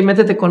digo, ok,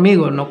 métete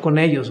conmigo, no con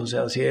ellos. O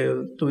sea, si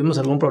tuvimos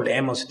algún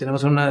problema, si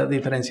tenemos una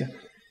diferencia.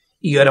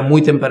 Y yo era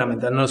muy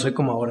temperamental, no soy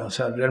como ahora. O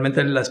sea,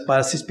 realmente la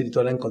paz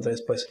espiritual la encontré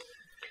después.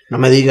 No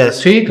me digas.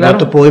 Sí, claro.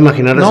 No te puedo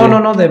imaginar así.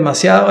 No,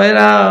 demasiado.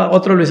 Era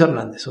otro Luis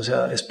Hernández, o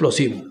sea,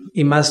 explosivo.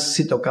 Y más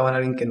si tocaban a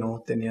alguien que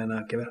no tenía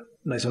nada que ver.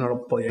 No, eso no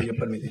lo podía yo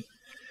permitir.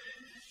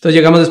 Entonces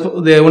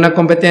llegamos de una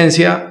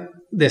competencia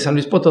de San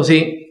Luis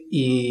Potosí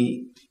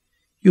y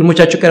un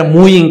muchacho que era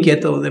muy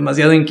inquieto,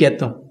 demasiado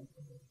inquieto.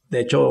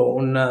 De hecho,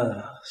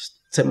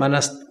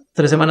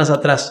 3 semanas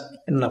atrás,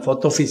 en la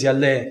foto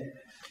oficial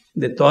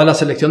de toda la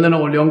selección de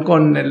Nuevo León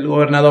con el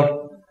gobernador,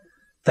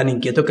 tan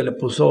inquieto que le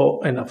puso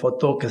en la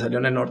foto que salió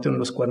en el norte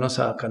los cuernos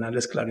a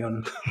Canales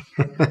Clarion.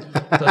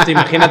 Entonces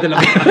imagínate lo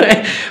que...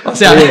 O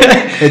sea... Sí.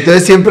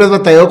 Entonces siempre has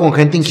batallado con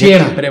gente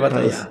inquieta. Siempre he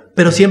batallado.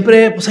 Pero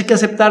siempre pues hay que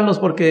aceptarlos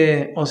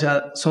porque, o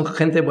sea, son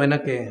gente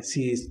buena que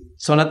si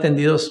son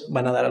atendidos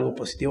van a dar algo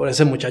positivo.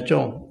 Ese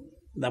muchacho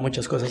da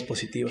muchas cosas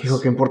positivas. Hijo,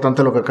 qué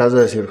importante lo que acabas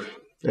de decir.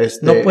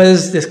 No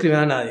puedes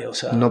discriminar a nadie, o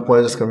sea... No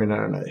puedes discriminar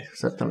a nadie,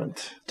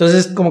 exactamente.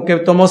 Entonces, como que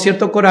tomó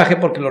cierto coraje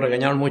porque lo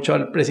regañaron mucho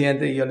al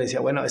presidente y yo le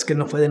decía, bueno, es que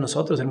no fue de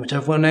nosotros, el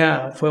muchacho fue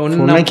una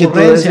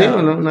ocurrencia.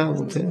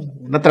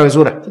 Una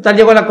travesura. Total,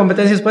 llegó a la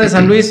competencia después de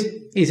San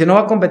Luis y dice, no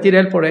va a competir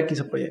él por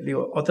X o por Y.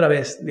 Digo, otra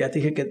vez, ya te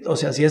dije que, o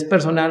sea, si es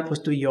personal,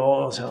 pues tú y yo,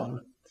 o sea...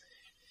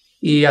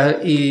 Y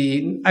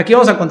aquí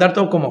vamos a contar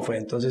todo cómo fue.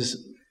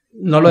 Entonces,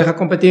 no lo deja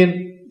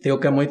competir. Digo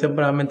que es muy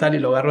temperamental y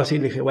lo agarro así y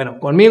le dije, bueno,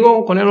 conmigo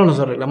o con él nos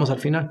arreglamos al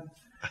final.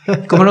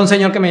 Como era un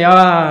señor que me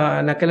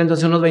llevaba en aquel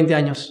entonces unos 20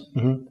 años,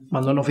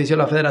 mandó un oficio a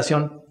la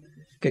federación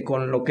que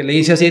con lo que le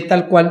hice así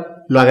tal cual.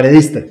 ¿Lo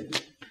agrediste?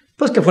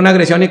 Pues que fue una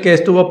agresión y que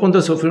estuvo a punto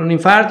de sufrir un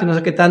infarto y no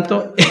sé qué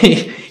tanto.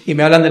 Y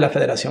me hablan de la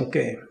federación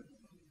que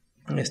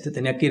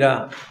tenía que ir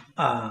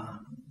a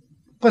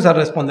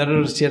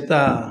responder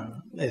cierta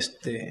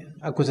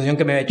acusación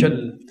que me había hecho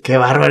el... ¡Qué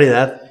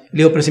barbaridad! Le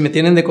digo, pero si me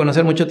tienen de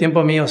conocer mucho tiempo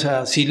a mí, o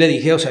sea, sí le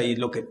dije, o sea,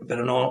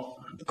 pero no,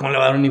 ¿cómo le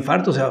va a dar un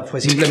infarto? O sea,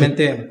 fue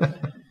simplemente,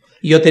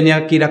 y yo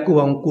tenía que ir a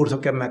Cuba a un curso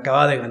que me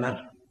acaba de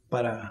ganar,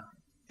 para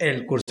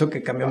el curso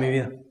que cambió mi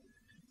vida.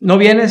 No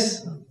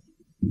vienes,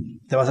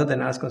 te vas a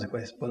tener las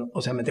consecuencias. Bueno,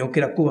 o sea, me tengo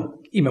que ir a Cuba.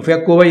 Y me fui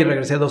a Cuba y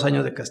regresé 2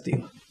 años de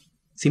castigo,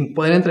 sin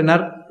poder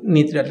entrenar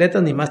ni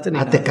triatletas, ni máster, ni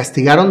nada. ¿Te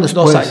castigaron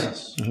después? 2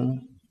 años.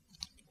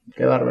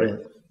 ¡Qué barbaridad!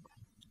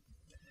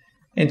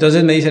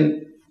 Entonces me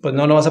dicen, pues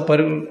no vas a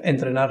poder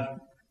entrenar.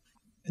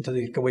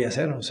 Entonces dije, ¿qué voy a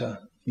hacer? O sea,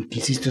 ¿y qué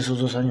hiciste esos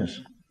 2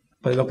 años?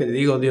 Pues lo que te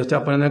digo, Dios te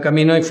va poniendo en el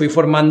camino y fui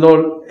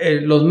formando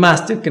los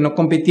máster que no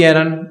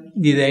compitieran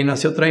y de ahí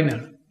nació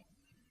Trainer.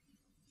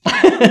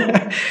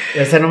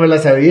 Esa no me la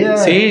sabía.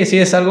 Sí,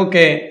 es algo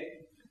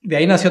que de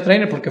ahí nació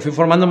Trainer porque fui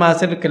formando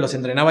máster que los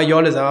entrenaba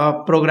yo, les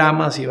daba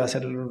programas, iba a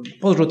hacer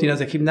pues, rutinas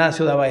de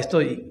gimnasio, daba esto,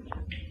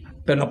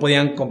 pero no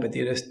podían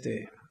competir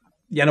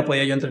ya no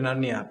podía yo entrenar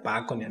ni a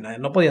Paco ni a nadie.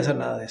 No podía hacer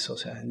nada de eso, o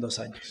sea, en 2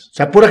 años. O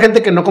sea, pura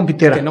gente que no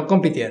compitiera. Que no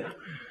compitiera.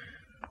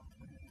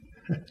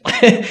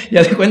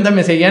 Ya de cuenta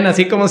me seguían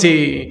así como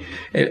si...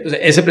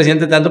 ese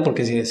presidente tanto,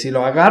 porque si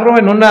lo agarro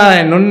en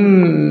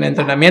un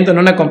entrenamiento, en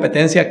una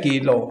competencia,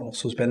 aquí lo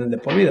suspenden de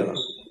por vida, ¿no?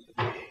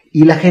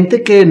 Y la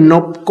gente que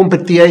no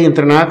competía y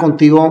entrenaba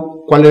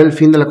contigo, ¿cuál era el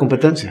fin de la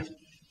competencia?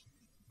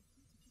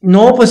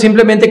 No, pues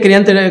simplemente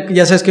querían tener,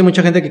 ya sabes que hay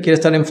mucha gente que quiere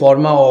estar en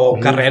forma o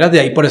carreras, de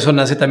ahí por eso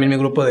nace también mi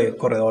grupo de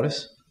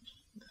corredores.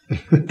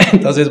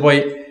 Entonces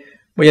voy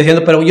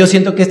haciendo, pero yo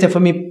siento que fue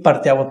mi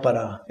parteaguas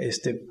para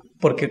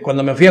porque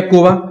cuando me fui a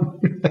Cuba,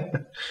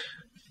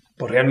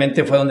 pues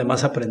realmente fue donde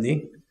más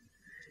aprendí.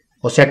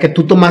 O sea que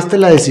tú tomaste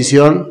la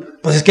decisión.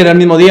 Pues es que era el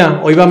mismo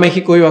día, o iba a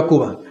México o iba a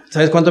Cuba.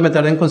 ¿Sabes cuánto me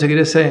tardé en conseguir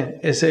ese?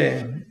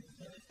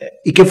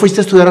 ¿Y qué fuiste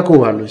a estudiar a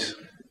Cuba, Luis?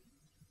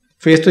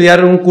 Fui a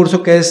estudiar un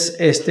curso que es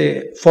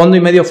fondo y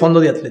medio fondo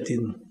de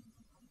atletismo.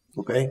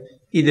 Ok.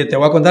 Y te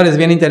voy a contar, es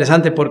bien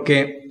interesante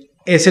porque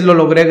ese lo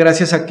logré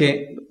gracias a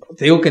que,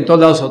 te digo que en todos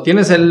lados, o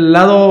tienes el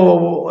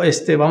lado,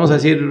 vamos a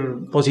decir,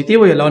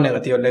 positivo y el lado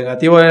negativo. El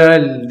negativo era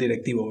el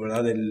directivo,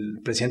 ¿verdad? El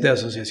presidente de la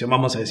asociación,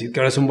 vamos a decir, que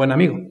ahora es un buen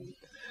amigo.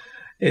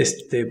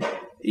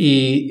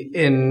 Y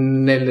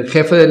en el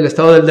jefe del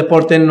estado del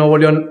deporte en Nuevo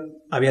León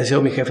había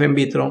sido mi jefe en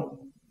vitro.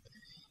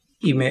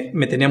 Y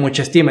me tenía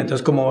mucha estima.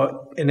 Entonces,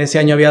 como en ese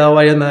año había dado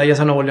varias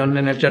medallas a Nuevo León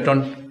en el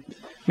triatlón,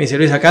 me dice,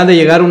 Luis, acaban de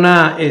llegar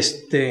una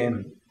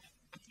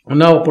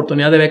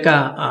oportunidad de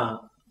beca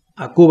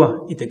a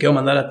Cuba y te quiero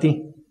mandar a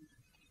ti.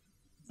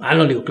 Ah,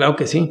 no, le digo, claro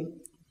que sí.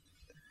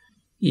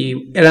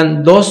 Y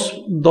eran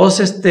dos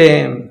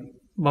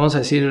vamos a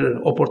decir,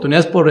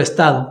 oportunidades por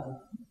estado.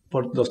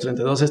 Por los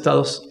 32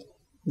 estados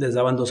les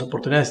daban 2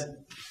 oportunidades.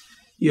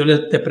 Y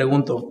yo te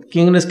pregunto,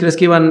 ¿quién les crees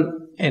que iban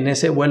en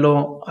ese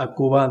vuelo a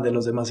Cuba de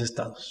los demás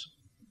estados?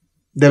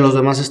 ¿De los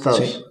demás estados?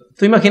 Sí.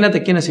 Tú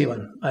imagínate quiénes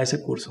iban a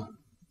ese curso.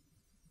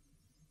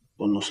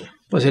 Pues no sé.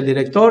 Pues el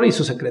director y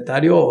su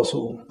secretario o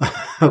su...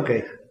 Ok.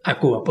 A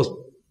Cuba, pues.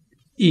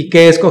 ¿Y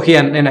qué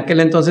escogían? En aquel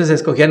entonces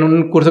escogían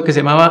un curso que se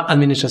llamaba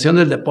Administración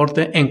del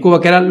Deporte en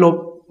Cuba, que era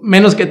lo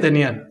menos que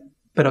tenían.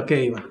 ¿Pero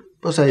qué iba?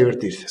 Pues a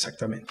divertirse.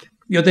 Exactamente.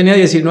 Yo tenía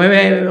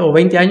 19 o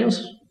 20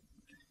 años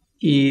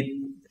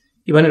y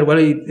iba en el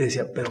vuelo y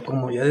decía, pero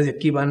como ya desde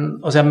aquí van...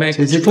 O sea,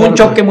 fue un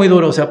choque muy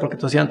duro, o sea, porque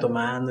todos iban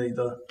tomando y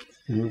todo.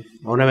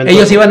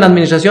 Ellos iban a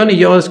administración y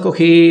yo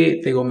escogí,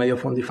 te digo, medio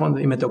fondo y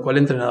fondo, y me tocó el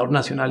entrenador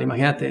nacional.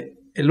 Imagínate,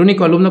 el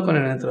único alumno con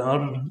el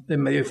entrenador de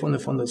medio y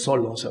fondo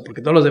solo, o sea,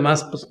 porque todos los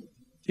demás, pues...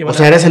 O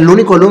sea, eres el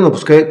único alumno,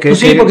 pues que... Pues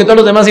sí, porque todos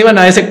los demás iban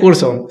a ese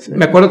curso. Sí.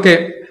 Me acuerdo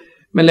que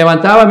me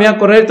levantaba, me iba a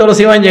correr, todos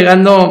iban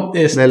llegando...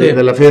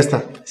 de la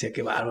fiesta. Decía,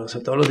 qué bárbaro, o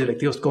sea, todos los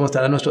directivos, ¿cómo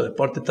estará nuestro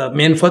deporte?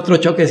 También fue otro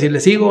choque, decir, ¿le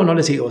sigo o no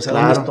le sigo? O sea,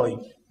 ¿dónde estoy?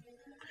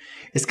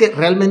 Es que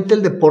realmente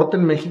el deporte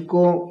en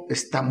México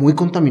está muy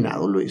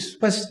contaminado, Luis.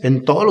 Pues...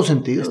 En todos los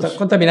sentidos. Está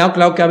contaminado,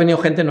 claro que ha venido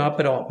gente nueva,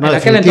 pero no, en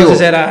aquel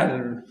entonces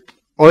era...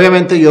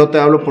 Obviamente yo te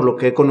hablo por lo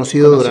que he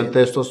conocido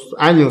durante estos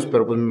años,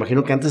 pero pues me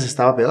imagino que antes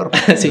estaba peor.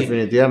 Sí.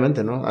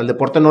 Definitivamente, ¿no? Al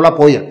deporte no lo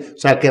apoya. O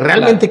sea, que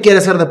realmente quiere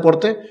hacer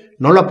deporte,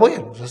 no lo apoya.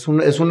 O sea,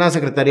 es una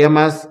secretaría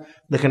más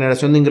de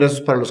generación de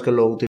ingresos para los que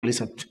lo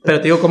utilizan. Pero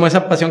te digo, como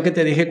esa pasión que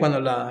te dije cuando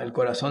el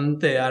corazón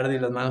te arde y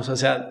las manos, o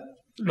sea,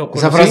 lo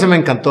conocí. Esa frase me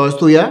encantó. ¿Es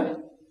tuya?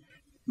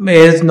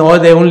 No,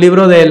 de un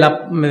libro de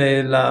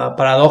la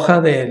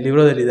paradoja del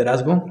libro de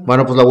liderazgo.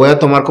 Bueno, pues la voy a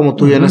tomar como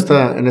tuya en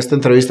esta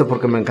entrevista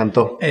porque me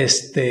encantó.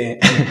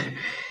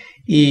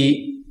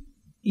 Y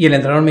el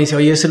entrenador me dice,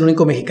 oye, es el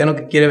único mexicano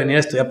que quiere venir a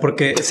estudiar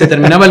porque se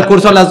terminaba el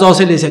curso a las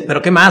 12 y le dice,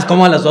 ¿pero qué más?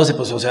 ¿Cómo a las 12?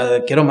 Pues, o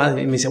sea, quiero más.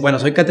 Y me dice, bueno,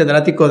 soy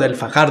catedrático del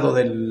Fajardo,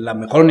 de la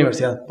mejor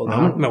universidad. Pues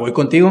vamos, me voy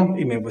contigo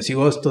y me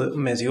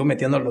sigo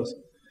metiendo a los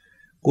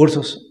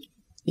cursos.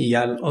 Y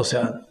ya, o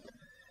sea...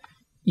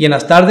 Y en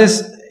las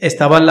tardes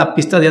estaba la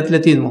pista de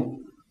atletismo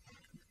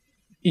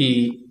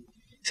y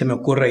se me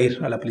ocurre ir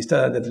a la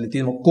pista de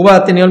atletismo. Cuba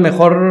ha tenido el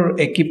mejor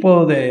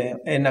equipo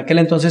en aquel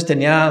entonces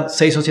tenía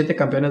 6 o 7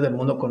 campeones del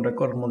mundo con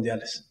récords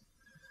mundiales.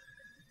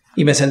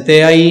 Y me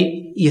senté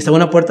ahí y estaba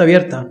una puerta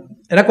abierta.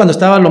 Era cuando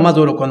estaba lo más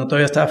duro, cuando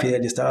todavía estaba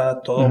Fidel y estaba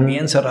todo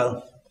bien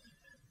cerrado.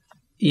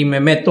 Y me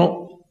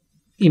meto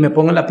y me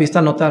pongo en la pista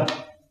a anotar.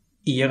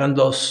 Y llegan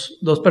dos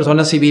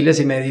personas civiles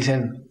y me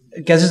dicen,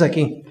 ¿qué haces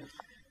aquí?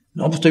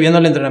 No, pues estoy viendo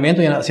el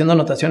entrenamiento y haciendo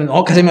anotaciones.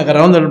 No, casi me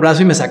agarraron del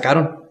brazo y me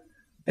sacaron.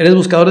 ¿Eres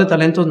buscador de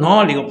talentos?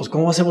 No, le digo, pues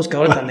 ¿cómo vas a ser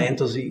buscador de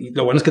talentos? Y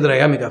lo bueno es que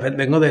traía mi café.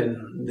 Vengo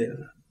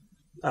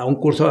a un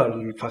curso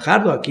al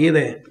Fajardo aquí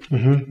de...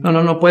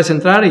 No puedes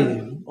entrar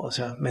o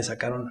sea, me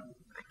sacaron.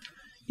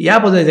 Y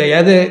ya, pues desde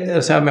allá,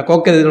 o sea, me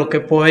acuerdo que de lo que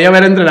podía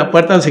ver entre la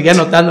puerta seguía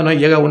anotando, ¿no? Y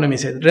llega uno y me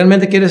dice,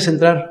 ¿realmente quieres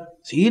entrar?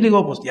 Sí, le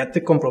digo, pues ya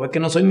te comprobé que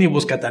no soy ni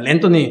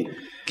buscatalentos ni...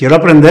 Quiero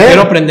aprender.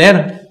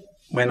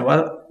 Bueno,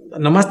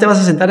 nomás te vas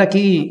a sentar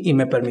aquí y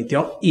me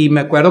permitió. Y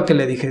me acuerdo que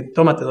le dije,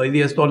 toma, te doy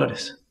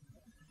 $10.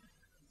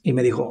 Y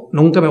me dijo,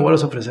 nunca me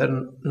vuelvas a ofrecer.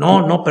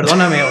 No,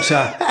 perdóname, o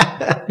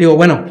sea. Digo,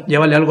 bueno,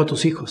 llévale algo a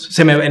tus hijos.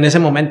 En ese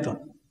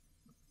momento.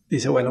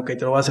 Dice, bueno, ok,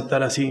 te lo voy a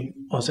aceptar así.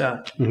 O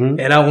sea,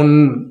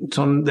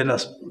 son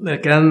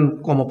que eran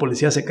como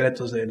policías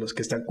secretos de los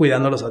que están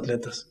cuidando a los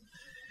atletas.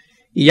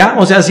 Y ya,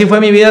 o sea, así fue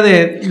mi vida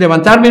de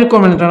levantarme, ir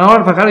con el entrenador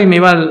al Fajardo y me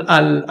iba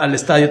al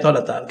estadio toda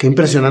la tarde. Qué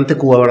impresionante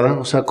Cuba, ¿verdad?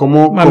 O sea,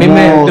 a mí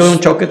me dio un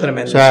choque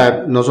tremendo. O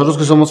sea, nosotros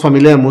que somos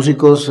familia de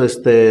músicos,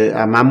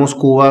 amamos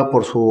Cuba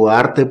por su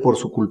arte, por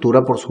su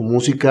cultura, por su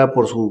música,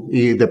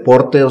 y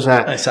deporte, o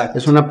sea, exacto.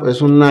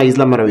 Es una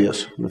isla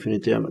maravillosa,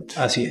 definitivamente.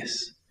 Así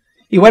es.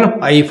 Y bueno,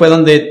 ahí fue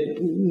donde,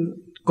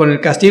 con el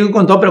castigo y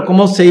con todo, pero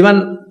cómo se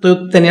iban...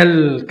 Tú tenías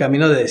el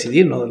camino de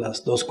decidir, ¿no? De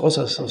las dos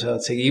cosas. O sea,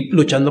 seguí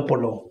luchando por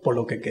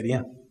lo que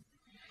quería.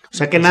 O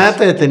sea, que nada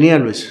te detenía,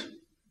 Luis.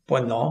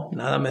 Pues no,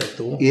 nada me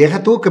detuvo. Y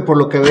deja tú que por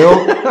lo que veo,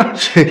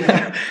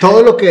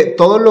 todo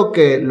lo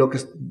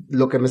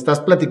que me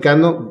estás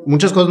platicando,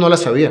 muchas cosas no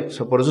las sabía. O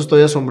sea, por eso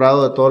estoy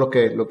asombrado de todo lo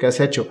que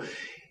has hecho.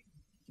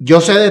 Yo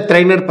sé de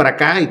Trainer para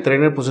acá, y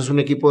Trainer pues es un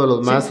equipo de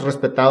los más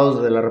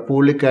respetados de la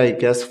República y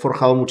que has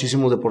forjado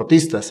muchísimos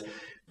deportistas.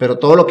 Pero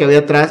todo lo que había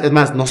atrás, es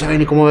más, no sabía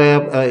ni cómo había,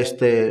 había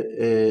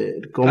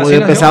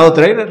empezado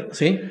Trainer.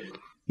 Sí.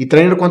 ¿Y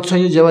Trainer cuántos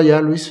años lleva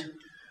ya, Luis?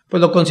 Pues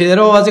lo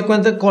considero, haz de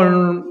cuenta,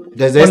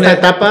 Desde esta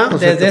etapa.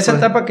 Desde esa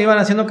etapa que iban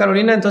haciendo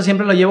Carolina, entonces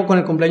siempre lo llevo con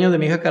el cumpleaños de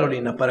mi hija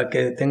Carolina, para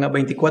que tenga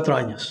 24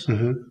 años.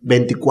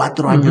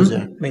 24 años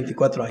ya.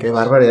 24 años. Qué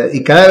barbaridad.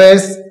 Y cada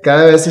vez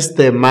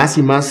más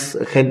y más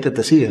gente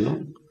te sigue, ¿no?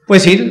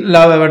 Pues sí,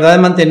 la verdad he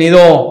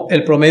mantenido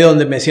el promedio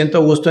donde me siento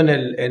a gusto en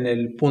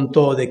el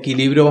punto de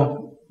equilibrio,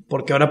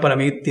 porque ahora para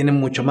mí tiene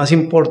mucho más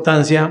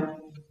importancia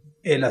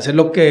el hacer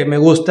lo que me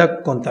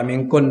gusta,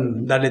 también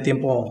con darle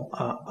tiempo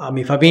a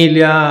mi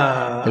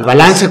familia. El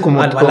balance,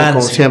 como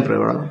siempre,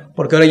 ¿verdad?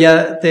 Porque ahora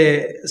ya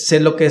sé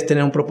lo que es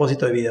tener un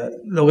propósito de vida.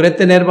 Logré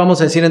tener, vamos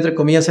a decir, entre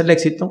comillas, el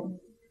éxito,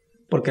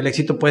 porque el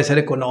éxito puede ser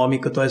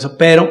económico y todo eso,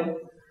 pero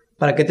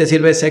 ¿para qué te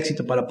sirve ese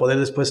éxito? Para poder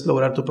después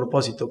lograr tu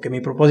propósito. Que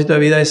mi propósito de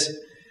vida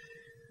es,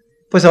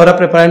 pues ahora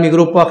preparar mi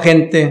grupo a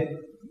gente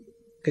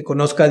que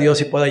conozca a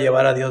Dios y pueda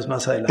llevar a Dios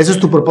más adelante. ¿Ese es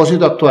tu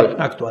propósito actual?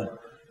 Actual.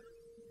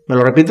 ¿Me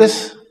lo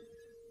repites?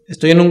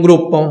 Estoy en un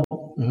grupo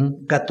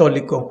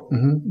católico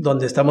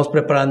donde estamos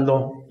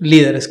preparando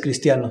líderes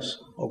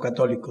cristianos o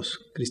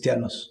católicos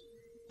cristianos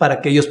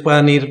para que ellos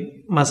puedan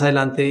ir más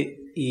adelante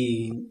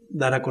y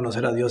dar a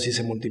conocer a Dios y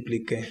se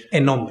multiplique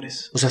en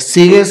hombres. O sea,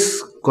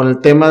 sigues con el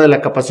tema de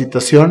la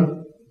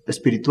capacitación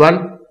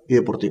espiritual y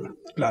deportiva.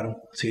 Claro,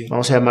 sí.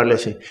 Vamos a llamarle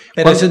así.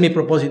 Pero ese es mi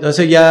propósito.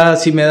 Eso ya,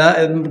 si me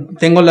da,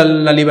 tengo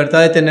la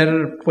libertad de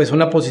tener pues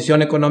una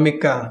posición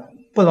económica,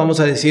 pues vamos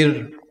a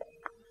decir,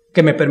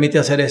 que me permite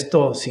hacer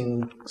esto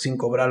sin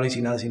cobrarlo y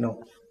sin nada, sino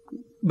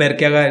ver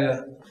que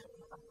haga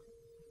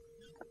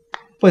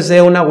pues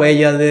de una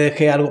huella,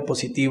 deje algo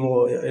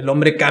positivo, el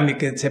hombre cambie,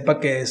 que sepa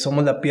que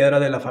somos la piedra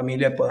de la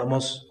familia y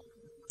podamos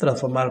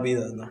transformar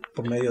vidas, ¿no?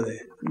 Por medio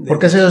de... ¿Por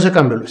qué se dio ese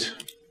cambio, Luis?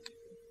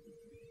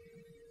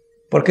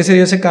 ¿Por qué se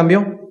dio ese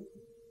cambio?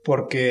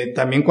 Porque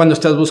también cuando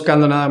estás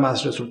buscando nada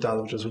más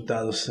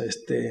resultados,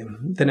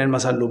 tener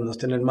más alumnos,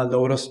 tener más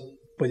logros,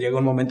 pues llega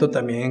un momento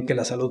también que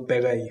la salud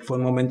pega y fue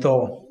un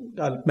momento,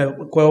 me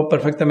acuerdo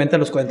perfectamente a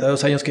los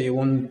 42 años que llegó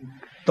un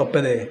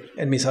tope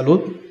en mi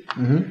salud,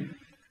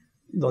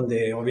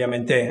 donde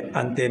obviamente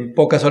ante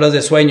pocas horas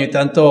de sueño y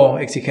tanto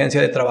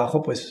exigencia de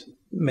trabajo, pues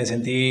me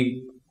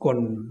sentí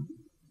con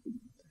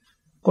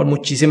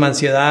muchísima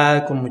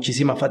ansiedad, con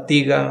muchísima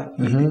fatiga,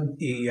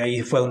 y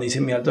ahí fue donde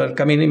hice mi alto del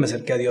camino y me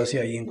acerqué a Dios y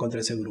ahí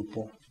encontré ese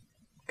grupo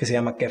que se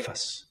llama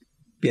Kefas,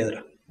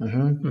 Piedra.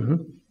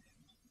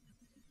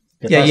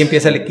 Y ahí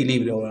empieza el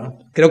equilibrio, ¿verdad?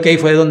 Creo que ahí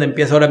fue donde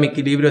empieza ahora mi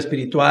equilibrio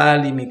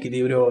espiritual y mi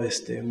equilibrio...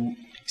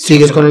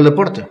 ¿Sigues con el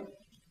deporte?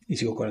 Y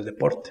sigo con el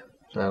deporte.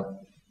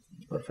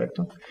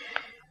 Perfecto.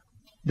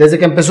 Desde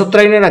que empezó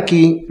Trainer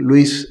aquí,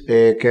 Luis,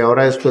 que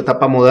ahora es tu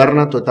etapa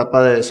moderna, tu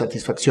etapa de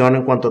satisfacción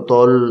en cuanto a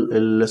todo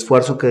el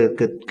esfuerzo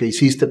que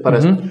hiciste para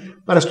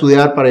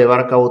estudiar, para llevar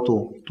a cabo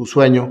tu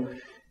sueño,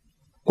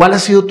 ¿cuál ha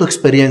sido tu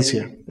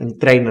experiencia en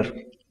Trainer?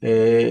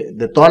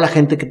 De toda la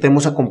gente que te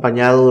hemos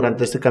acompañado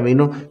durante este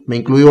camino, me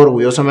incluyo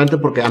orgullosamente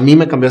porque a mí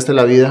me cambiaste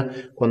la vida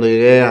cuando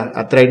llegué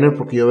a Trainer,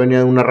 porque yo venía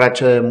de una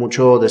racha de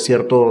mucho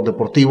desierto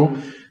deportivo,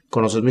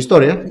 conoces mi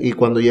historia, y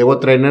cuando llego a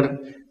Trainer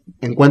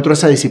encuentro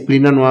esa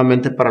disciplina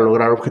nuevamente para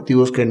lograr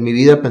objetivos que en mi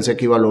vida pensé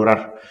que iba a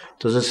lograr.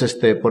 Entonces,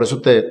 por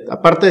eso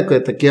aparte de que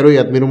te quiero y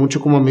admiro mucho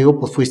como amigo,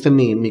 pues fuiste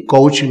mi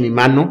coach y mi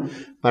mano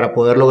para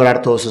poder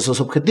lograr todos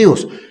esos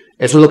objetivos.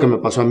 Eso es lo que me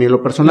pasó a mí en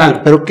lo personal.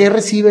 Claro. Pero ¿qué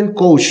recibe el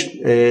coach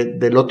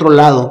del otro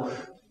lado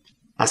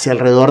hacia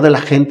alrededor de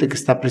la gente que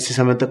está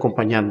precisamente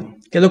acompañando?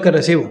 ¿Qué es lo que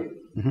recibo?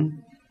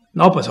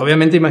 No, pues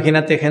obviamente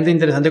imagínate gente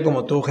interesante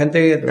como tú,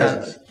 gente,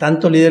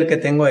 tanto líder que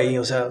tengo ahí.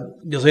 O sea,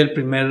 yo soy el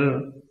primer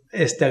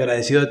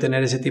agradecido de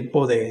tener ese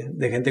tipo de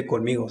gente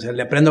conmigo. O sea,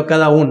 le aprendo a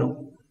cada uno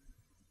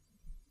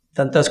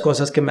tantas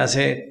cosas que me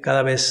hace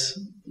cada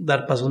vez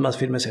dar pasos más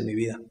firmes en mi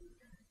vida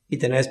y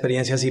tener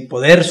experiencias y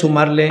poder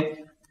sumarle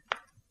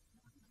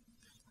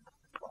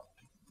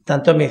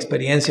tanto a mi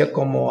experiencia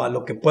como a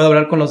lo que puedo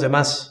hablar con los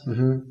demás,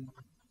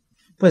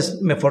 pues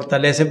me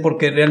fortalecen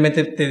porque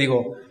realmente te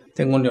digo,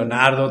 tengo un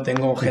Leonardo,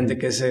 tengo gente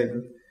que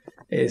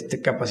es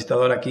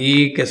capacitador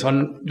aquí, que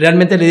son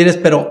realmente líderes,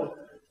 pero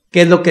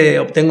 ¿qué es lo que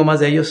obtengo más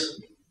de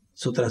ellos?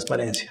 Su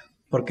transparencia,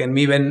 porque en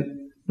mí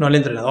ven no al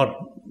entrenador,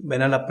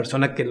 ven a la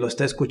persona que lo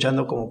está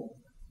escuchando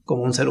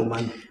como un ser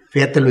humano.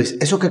 Fíjate, Luis,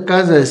 eso que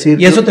acabas de decir...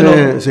 Y eso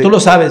tú lo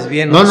sabes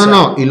bien.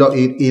 No,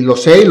 y lo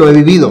sé y lo he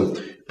vivido.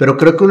 Pero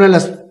creo que una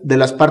de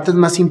las partes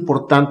más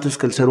importantes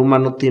que el ser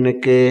humano tiene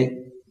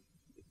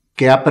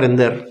que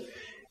aprender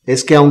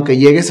es que aunque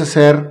llegues a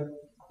ser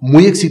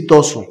muy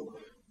exitoso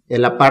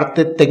en la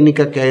parte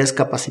técnica que hayas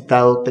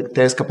capacitado,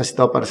 te hayas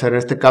capacitado para ser, en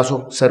este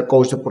caso, ser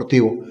coach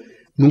deportivo,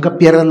 nunca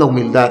pierdas la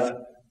humildad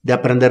de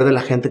aprender de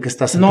la gente que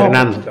estás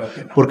entrenando. Claro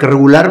que no. Porque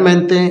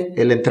regularmente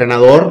el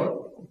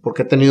entrenador,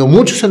 porque he tenido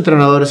muchos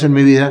entrenadores en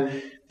mi vida,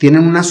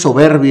 tienen una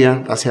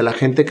soberbia hacia la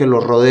gente que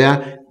los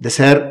rodea de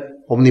ser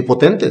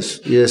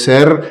omnipotentes y de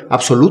ser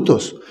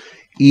absolutos.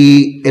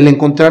 Y el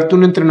encontrarte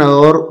un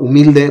entrenador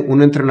humilde,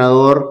 un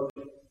entrenador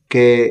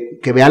que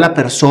ve a la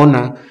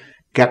persona,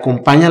 que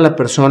acompaña a la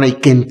persona y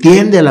que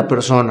entiende a la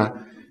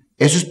persona,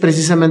 eso es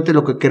precisamente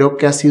lo que creo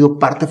que ha sido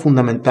parte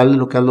fundamental de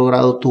lo que has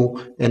logrado tú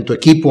en tu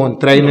equipo, en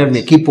Trainer, mi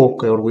equipo,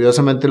 que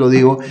orgullosamente lo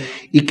digo,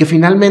 y que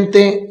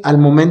finalmente al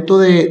momento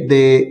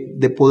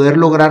de poder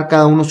lograr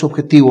cada uno su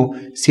objetivo,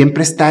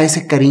 siempre está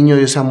ese cariño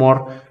y ese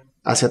amor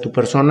hacia tu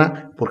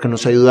persona, porque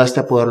nos ayudaste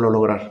a poderlo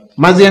lograr.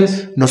 Más bien,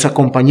 nos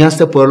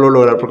acompañaste a poderlo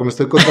lograr, porque me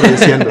estoy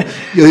contradiciendo.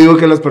 Yo digo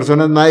que las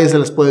personas, nadie se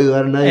las puede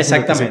ayudar a nadie.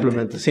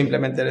 Exactamente.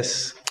 Simplemente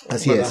eres...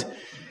 Así es.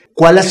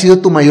 ¿Cuál ha sido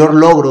tu mayor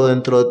logro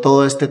dentro de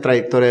toda esta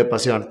trayectoria de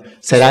pasión?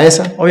 ¿Será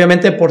esa?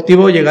 Obviamente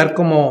deportivo, llegar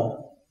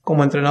como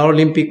entrenador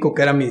olímpico,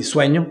 que era mi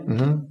sueño,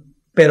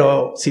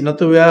 pero si no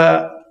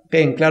tuviera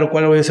en claro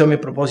cuál hubiera sido mi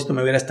propósito,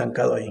 me hubiera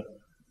estancado ahí.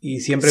 Y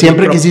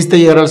 ¿Siempre quisiste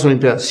llegar a las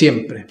Olimpiadas?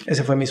 Siempre.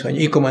 Ese fue mi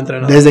sueño. Y como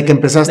entrenador. Desde que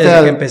empezaste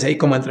Desde que empecé y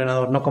como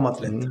entrenador, no como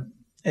atleta.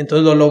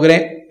 Entonces lo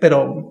logré,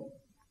 pero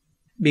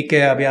vi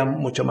que había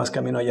mucho más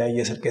camino allá y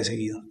es el que he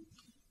seguido.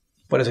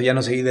 Por eso ya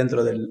no seguí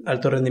dentro del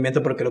alto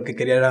rendimiento, porque lo que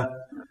quería era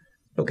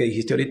lo que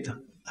dijiste ahorita,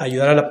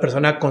 ayudar a la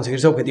persona a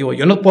conseguir su objetivo.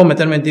 Yo no puedo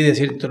meterme en ti y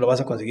decir tú lo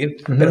vas a conseguir,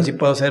 pero sí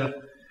puedo ser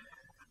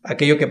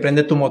aquello que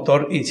prende tu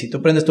motor, y si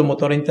tú prendes tu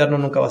motor interno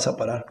nunca vas a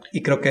parar.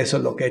 Y creo que eso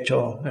es lo que he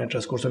hecho en el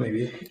transcurso de mi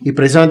vida. Y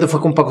precisamente fue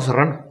con Paco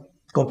Serrano.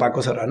 Con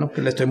Paco Serrano,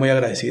 que le estoy muy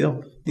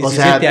agradecido.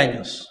 17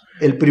 años.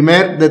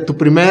 De tu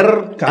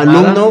primer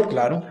alumno,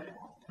 claro.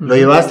 Lo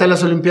llevaste a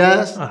las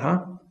Olimpiadas,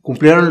 Ajá.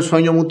 Cumplieron el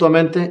sueño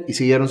mutuamente y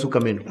siguieron su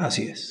camino.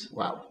 Así es.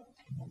 Wow,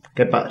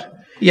 qué padre.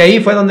 Y ahí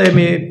fue donde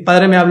mi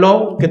padre me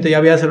habló, que ya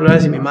había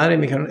celulares, y mi madre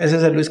me dijeron, ese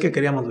es el Luis que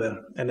queríamos ver,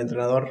 el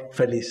entrenador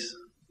feliz.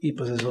 Y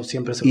pues eso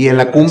siempre se... Y en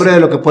la cumbre de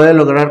lo que puede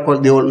lograr,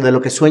 de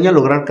lo que sueña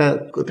lograr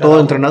todo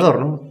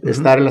entrenador, ¿no?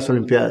 Estar en las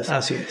Olimpiadas.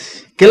 Así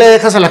es. ¿Qué le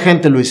dejas a la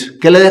gente, Luis?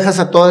 ¿Qué le dejas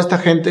a toda esta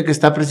gente que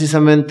está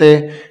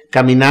precisamente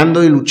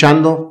caminando y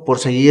luchando por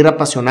seguir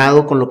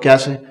apasionado con lo que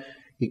hace,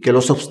 y que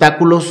los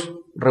obstáculos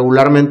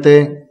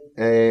regularmente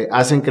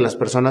hacen que las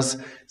personas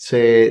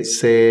se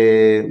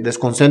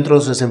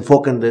desconcentren, se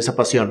desenfoquen de esa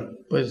pasión?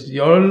 Pues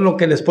yo lo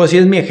que les puedo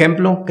decir es mi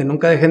ejemplo, que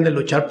nunca dejen de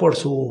luchar por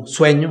su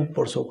sueño,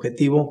 por su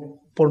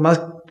objetivo, por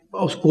más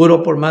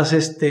oscuro, por más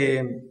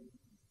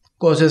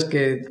cosas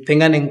que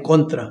tengan en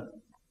contra,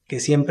 que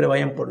siempre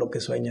vayan por lo que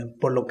sueñan,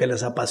 por lo que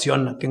les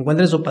apasiona, que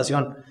encuentren su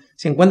pasión.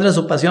 Si encuentran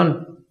su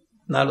pasión,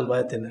 nada los va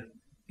a detener.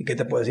 ¿Y qué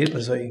te puedo decir?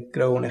 Pues soy,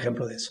 creo, un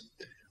ejemplo de eso.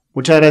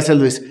 Muchas gracias,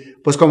 Luis.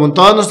 Pues como en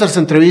todas nuestras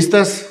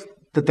entrevistas,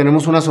 te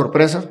tenemos una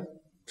sorpresa,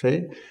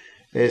 ¿sí?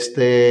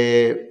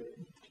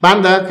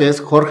 Panda, que es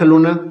Jorge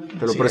Luna,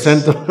 te lo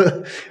presento.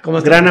 ¿Cómo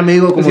estás? Gran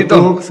amigo como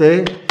tú,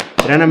 ¿sí?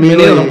 Gran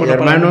amigo y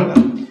hermano.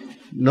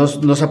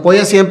 Nos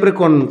apoya siempre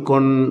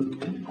con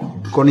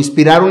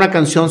inspirar una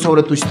canción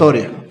sobre tu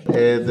historia.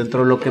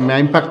 Dentro de lo que me ha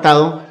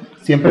impactado,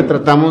 siempre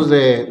tratamos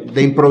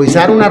de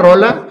improvisar una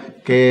rola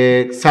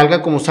que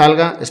salga como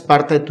salga, es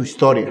parte de tu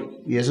historia.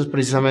 Y eso es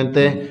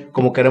precisamente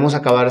como queremos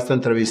acabar esta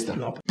entrevista.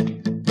 No.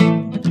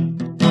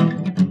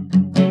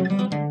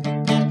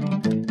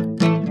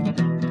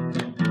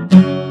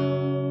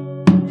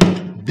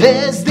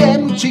 Desde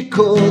muy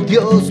chico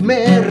Dios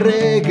me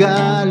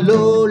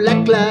regaló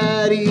la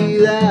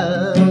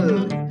claridad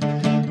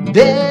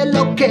de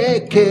lo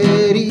que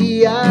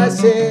quería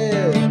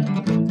ser.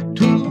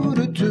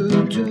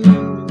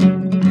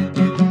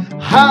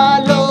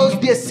 A los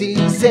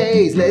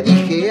 16 le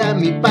dije a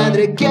mi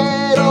padre,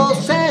 quiero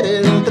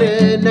ser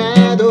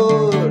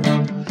entrenador,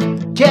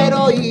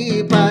 quiero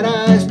ir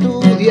para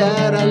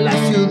estudiar a la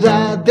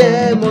ciudad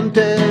de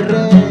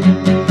Monterrey.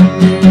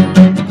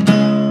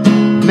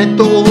 Me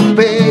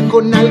topé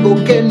con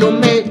algo que no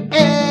me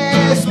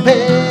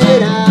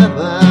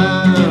esperaba.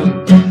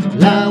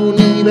 La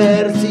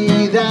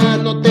universidad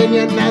no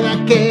tenía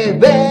nada que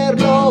ver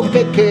lo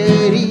que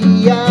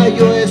quería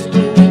yo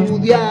estudiar.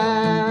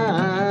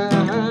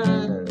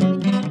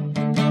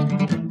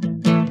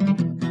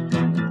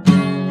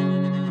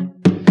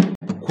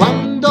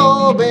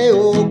 Cuando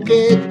veo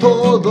que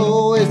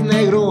todo es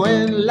negro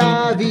en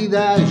la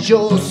vida,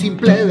 yo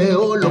simple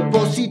veo lo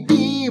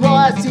positivo,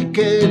 así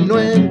que no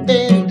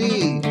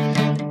entendí,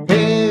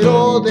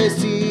 pero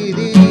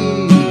decidí.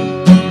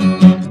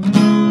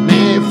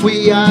 Me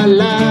fui a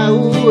la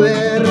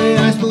UR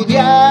a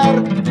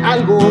estudiar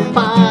algo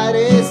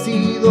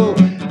parecido,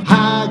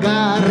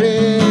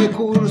 agarré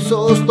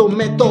cursos,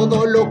 tomé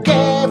todo lo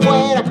que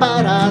fuera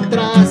para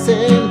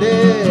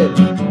trascender.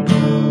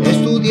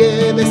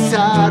 Estudié,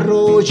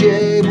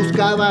 desarrollé,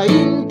 buscaba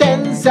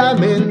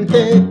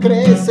intensamente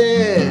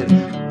crecer.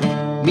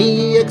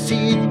 Mi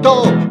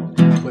éxito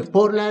fue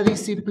por la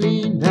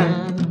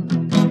disciplina,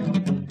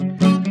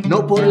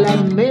 no por la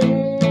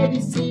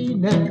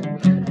medicina,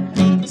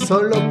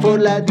 solo por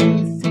la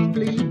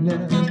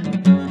disciplina.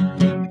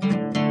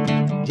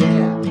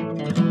 Yeah.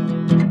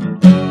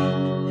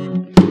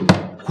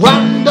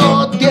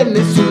 Cuando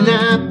tienes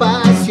una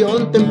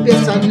pasión te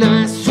empiezan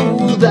a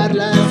sudar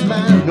las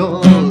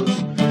manos,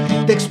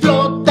 te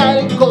explota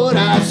el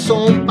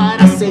corazón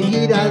para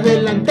seguir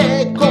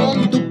adelante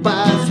con tu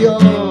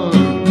pasión.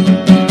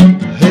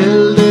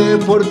 El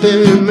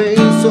deporte me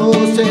hizo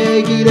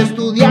seguir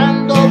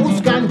estudiando,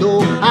 buscando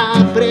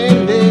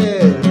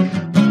aprender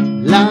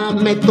la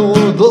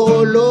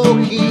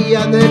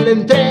metodología del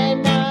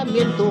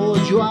entrenamiento.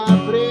 Yo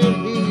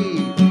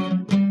aprendí,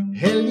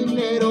 el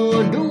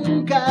dinero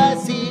nunca ha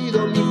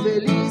sido mi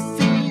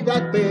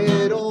felicidad,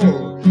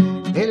 pero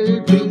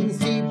el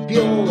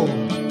principio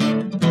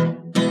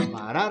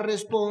para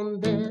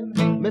responder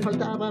me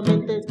faltaba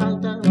mente,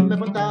 me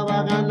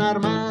faltaba ganar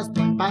más.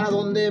 ¿Para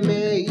dónde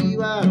me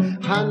iba?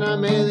 Ana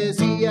me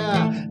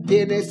decía,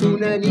 tienes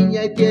una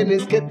niña y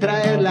tienes que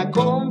traer la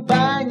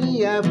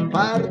compañía,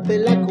 parte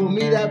la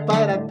comida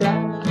para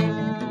atrás.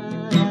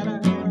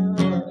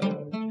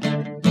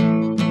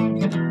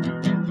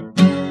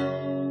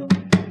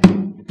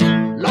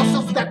 Los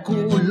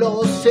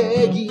obstáculos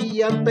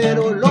seguían,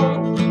 pero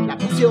la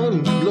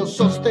pasión lo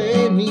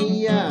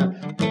sostenía.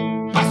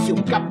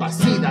 Pasión,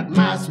 capacidad,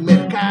 más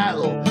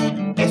mercado,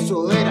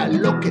 eso era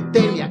lo que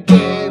tenía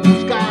que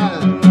buscar.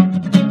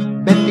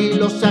 Betty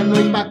Lozano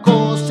y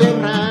Paco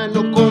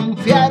Serrano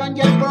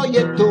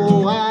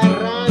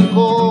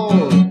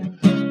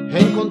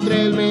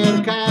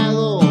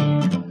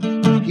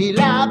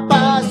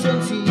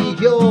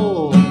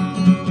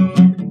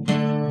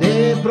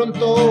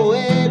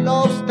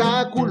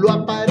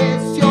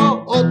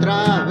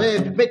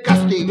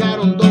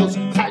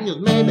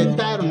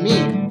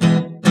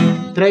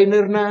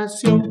trainer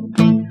nació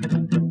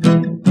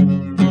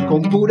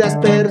con puras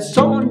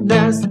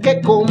personas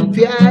que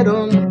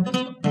confiaron,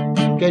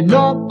 que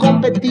no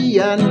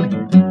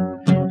competían,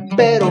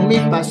 pero mi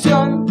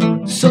pasión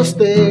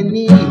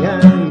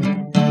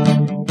sostenían.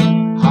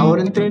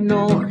 Ahora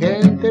entreno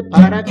gente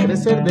para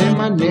crecer de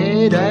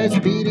manera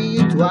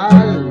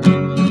espiritual,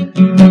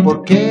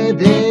 porque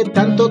de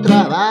tanto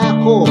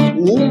trabajo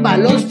un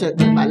balance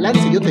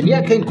yo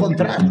tenía que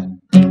encontrar.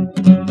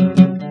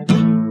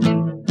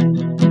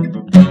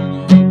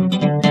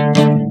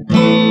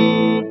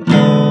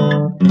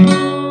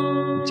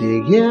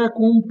 Llegué a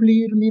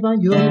cumplir mi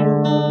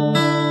mayor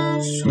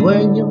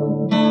sueño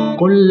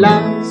con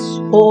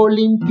las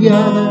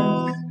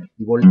Olimpiadas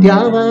y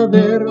volteaba a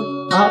ver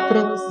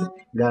atrás.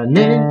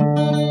 Gané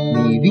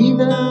mi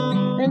vida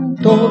en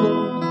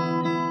todo,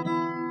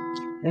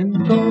 en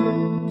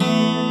todo.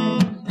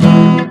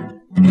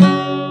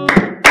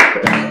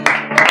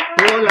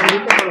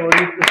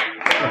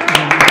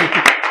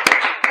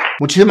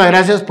 Muchísimas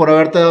gracias por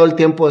haberte dado el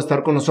tiempo de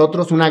estar con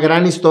nosotros. Una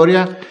gran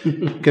historia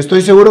que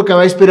estoy seguro que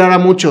va a inspirar a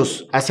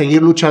muchos a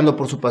seguir luchando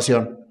por su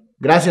pasión.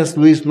 Gracias,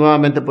 Luis,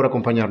 nuevamente por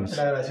acompañarnos.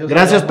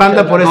 Gracias,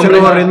 Panda, por ese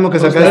nuevo ritmo que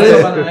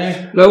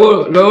sacaste.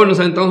 Luego nos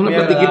aventamos una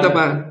platiquita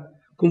para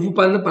Kung Fu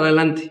Panda para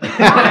adelante.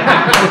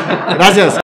 Gracias.